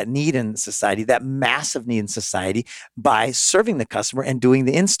fulfill that need in society, that massive need in society, by serving the customer and doing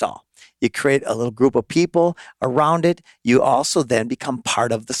the install. You create a little group of people around it. You also then become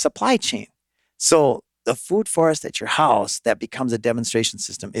part of the supply chain. So the food forest at your house that becomes a demonstration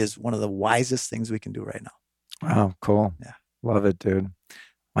system is one of the wisest things we can do right now. Wow, cool. Yeah. Love it, dude.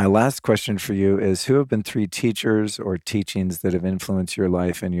 My last question for you is, who have been 3 teachers or teachings that have influenced your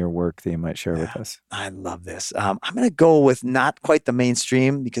life and your work that you might share with us? I love this. I'm going to go with not quite the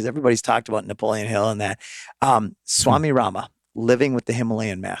mainstream because everybody's talked about Napoleon Hill and that. Swami Rama, Living with the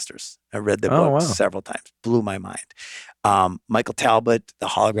Himalayan Masters. I read the book several times. Blew my mind. Michael Talbot, The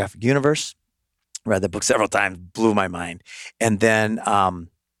Holographic Universe. Read the book several times. Blew my mind. And then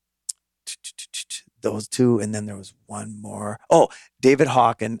those 2, and then there was one more. Oh, David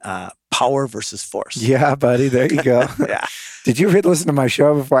Hawkins, Power versus Force. Yeah, buddy, there you go. Yeah. Did you listen to my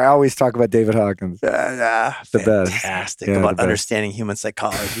show before? I always talk about David Hawkins. The best. Yeah, about understanding human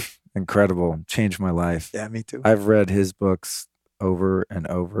psychology. Incredible. Changed my life. Yeah, me too. I've read his books over and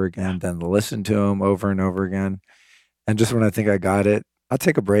over again, then listened to them over and over again. And just when I think I got it, I'll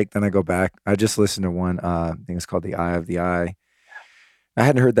take a break, then I go back. I just listened to one, I think it's called The Eye of the Eye. I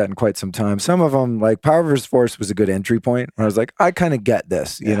hadn't heard that in quite some time. Some of them, like Power vs. Force, was a good entry point. I was like, I kind of get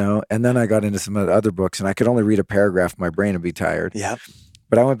this, you know? And then I got into some of the other books, and I could only read a paragraph. My brain would be tired. Yeah.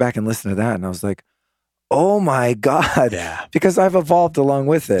 But I went back and listened to that, and I was like, oh my God. Yeah. Because I've evolved along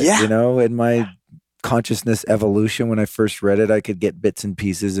with it, you know? In my consciousness evolution, when I first read it, I could get bits and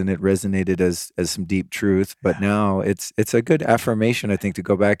pieces, and it resonated as some deep truth. But now it's a good affirmation, I think, to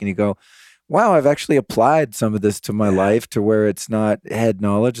go back and you go, wow, I've actually applied some of this to my life to where it's not head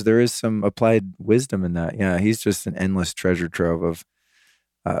knowledge. There is some applied wisdom in that. Yeah, he's just an endless treasure trove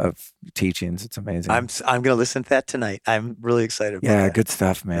of teachings. It's amazing. I'm going to listen to that tonight. I'm really excited about that. Good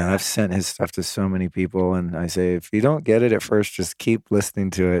stuff, man. I've sent his stuff to so many people, and I say, if you don't get it at first, just keep listening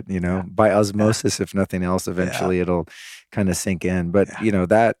to it, you know, by osmosis, if nothing else. Eventually it'll kind of sink in. But, you know,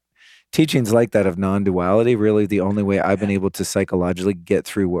 that teachings like that of non-duality, really the only way I've been able to psychologically get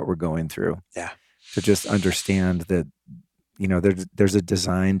through what we're going through. Yeah. To just understand that, you know, there's a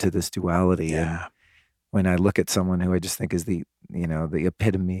design to this duality. Yeah. And when I look at someone who I just think is the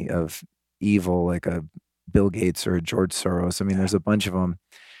epitome of evil, like a Bill Gates or a George Soros, I mean, there's a bunch of them.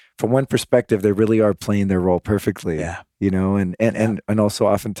 From one perspective, they really are playing their role perfectly. Yeah. You know, and also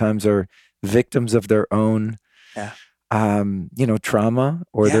oftentimes are victims of their own you know, trauma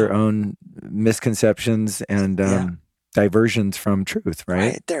or their own misconceptions and diversions from truth,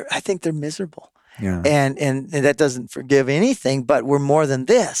 right? I think they're miserable. Yeah. And that doesn't forgive anything, but we're more than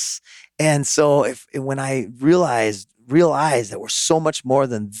this. And so when I realize that we're so much more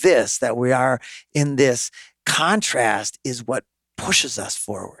than this, that we are in this contrast is what pushes us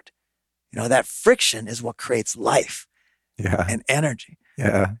forward. You know, that friction is what creates life and energy.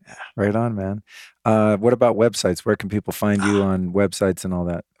 Yeah. Right on, man. What about websites? Where can people find you on websites and all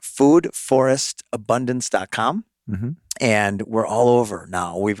that? Foodforestabundance.com. Mm-hmm. And we're all over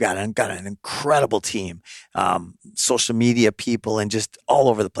now. We've got an incredible team, social media people, and just all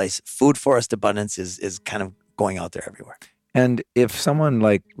over the place. Food Forest Abundance is kind of going out there everywhere. And if someone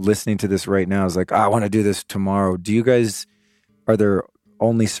like listening to this right now is like, I want to do this tomorrow, are there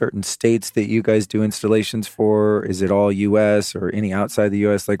only certain states that you guys do installations for? Is it all U.S. or any outside the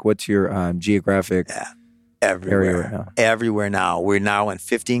U.S.? Like, what's your geographic everywhere area right now? Everywhere now. We're now in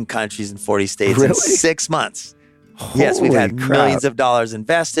 15 countries and 40 states really? In 6 months. Holy yes, we've had crap. millions of dollars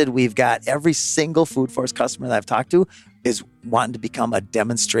invested. We've got every single Food Forest customer that I've talked to is wanting to become a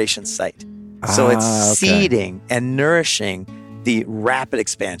demonstration site. So it's seeding and nourishing the rapid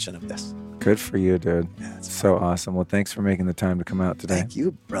expansion of this. Good for you, dude. Yeah, it's so awesome. Well, thanks for making the time to come out today. Thank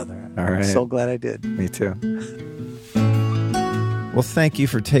you, brother. All right. I'm so glad I did. Me too. Well, thank you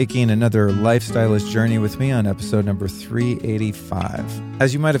for taking another lifestylist journey with me on episode number 385.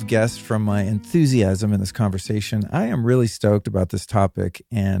 As you might have guessed from my enthusiasm in this conversation, I am really stoked about this topic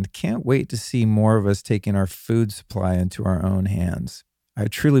and can't wait to see more of us taking our food supply into our own hands. I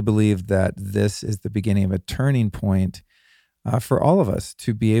truly believe that this is the beginning of a turning point for all of us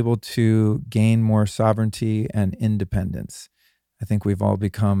to be able to gain more sovereignty and independence. I think we've all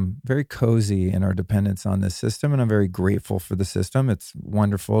become very cozy in our dependence on this system, and I'm very grateful for the system. It's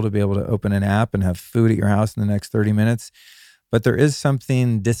wonderful to be able to open an app and have food at your house in the next 30 minutes. But there is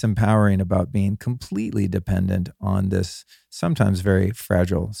something disempowering about being completely dependent on this sometimes very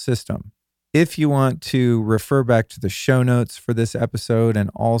fragile system. If you want to refer back to the show notes for this episode and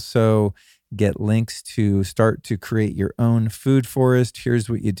also get links to start to create your own food forest, here's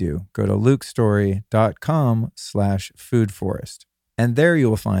what you do. Go to lukestory.com/food forest. And there you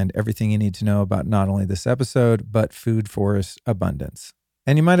will find everything you need to know about not only this episode, but food forest abundance.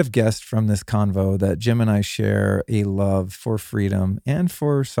 And you might have guessed from this convo that Jim and I share a love for freedom and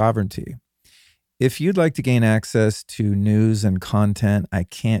for sovereignty. If you'd like to gain access to news and content I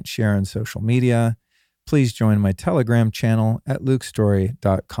can't share on social media, please join my Telegram channel at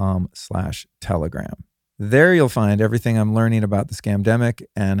lukestory.com/telegram. There you'll find everything I'm learning about the scamdemic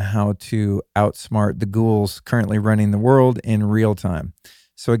and how to outsmart the ghouls currently running the world in real time.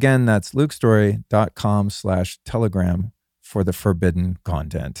 So again, that's lukestory.com/telegram for the forbidden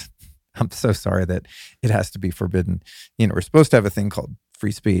content. I'm so sorry that it has to be forbidden. We're supposed to have a thing called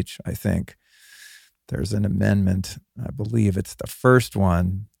free speech, I think. There's an amendment, I believe it's the first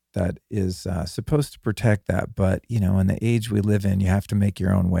one, that is supposed to protect that. But, in the age we live in, you have to make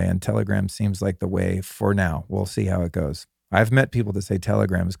your own way. And Telegram seems like the way for now. We'll see how it goes. I've met people that say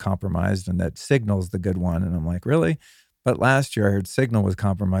Telegram is compromised and that Signal's the good one. And I'm like, really? But last year I heard Signal was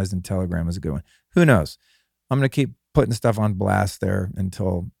compromised and Telegram was a good one. Who knows? I'm going to keep putting stuff on blast there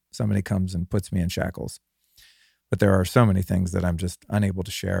until somebody comes and puts me in shackles. But there are so many things that I'm just unable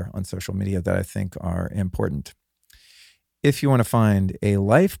to share on social media that I think are important. If you want to find a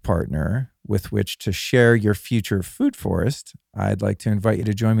life partner with which to share your future food forest, I'd like to invite you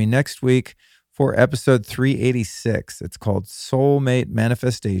to join me next week for episode 386. It's called Soulmate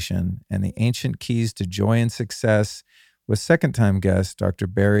Manifestation and the Ancient Keys to Joy and Success with second-time guest Dr.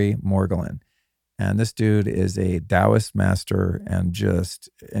 Barry Morgulin. And this dude is a Taoist master and just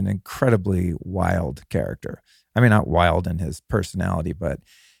an incredibly wild character. I mean, not wild in his personality, but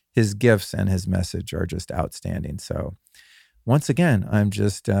his gifts and his message are just outstanding. So once again, I'm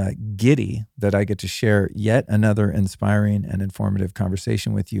just giddy that I get to share yet another inspiring and informative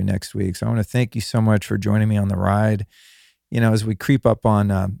conversation with you next week. So I want to thank you so much for joining me on the ride. As we creep up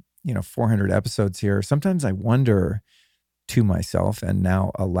on, 400 episodes here, sometimes I wonder to myself and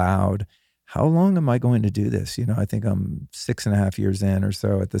now aloud, how long am I going to do this? I think I'm 6.5 years in or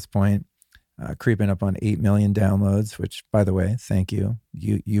so at this point. Creeping up on 8 million downloads, which, by the way, thank you.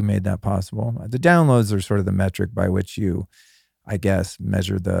 You made that possible. The downloads are sort of the metric by which you, I guess,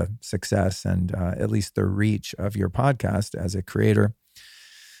 measure the success and at least the reach of your podcast as a creator.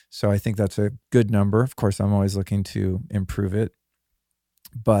 So I think that's a good number. Of course, I'm always looking to improve it.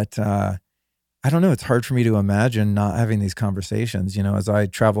 But I don't know. It's hard for me to imagine not having these conversations. As I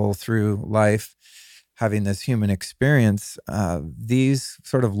travel through life, having this human experience, these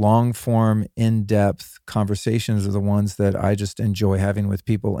sort of long-form, in-depth conversations are the ones that I just enjoy having with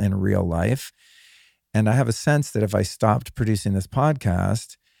people in real life. And I have a sense that if I stopped producing this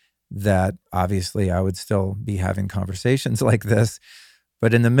podcast, that obviously I would still be having conversations like this.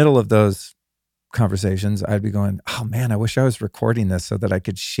 But in the middle of those conversations, I'd be going, oh man, I wish I was recording this so that I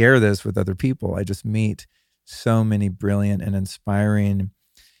could share this with other people. I just meet so many brilliant and inspiring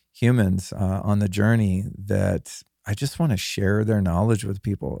humans on the journey that I just want to share their knowledge with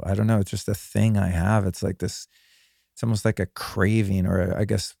people. I don't know. It's just a thing I have. It's like this, it's almost like a craving, or I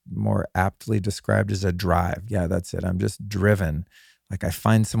guess more aptly described as a drive. Yeah, that's it. I'm just driven. Like I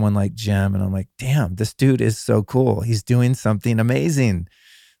find someone like Jim and I'm like, damn, this dude is so cool. He's doing something amazing.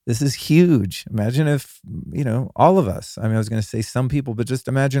 This is huge. Imagine if, all of us, I was going to say some people, but just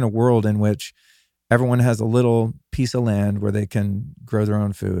imagine a world in which everyone has a little piece of land where they can grow their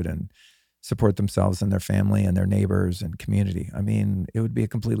own food and support themselves and their family and their neighbors and community. It would be a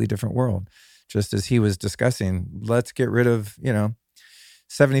completely different world. Just as he was discussing, let's get rid of,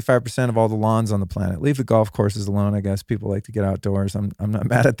 75% of all the lawns on the planet. Leave the golf courses alone. I guess people like to get outdoors. I'm not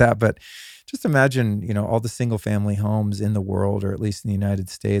mad at that, but just imagine, all the single family homes in the world, or at least in the United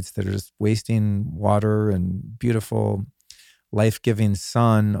States, that are just wasting water and beautiful life-giving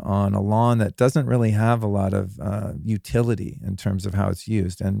sun on a lawn that doesn't really have a lot of utility in terms of how it's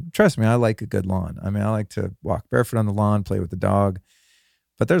used. And trust me, I like a good lawn. I like to walk barefoot on the lawn, play with the dog,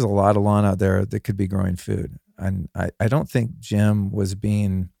 but there's a lot of lawn out there that could be growing food. And I don't think Jim was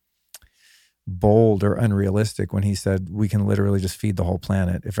being bold or unrealistic when he said we can literally just feed the whole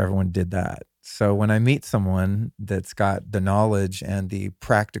planet if everyone did that. So when I meet someone that's got the knowledge and the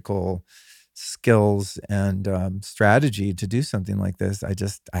practical skills and strategy to do something like this,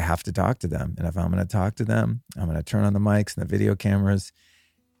 I have to talk to them. And if I'm going to talk to them, I'm going to turn on the mics and the video cameras,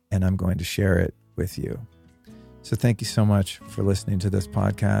 and I'm going to share it with you. So thank you so much for listening to this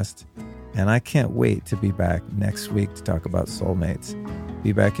podcast. And I can't wait to be back next week to talk about soulmates.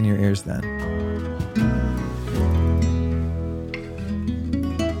 Be back in your ears then.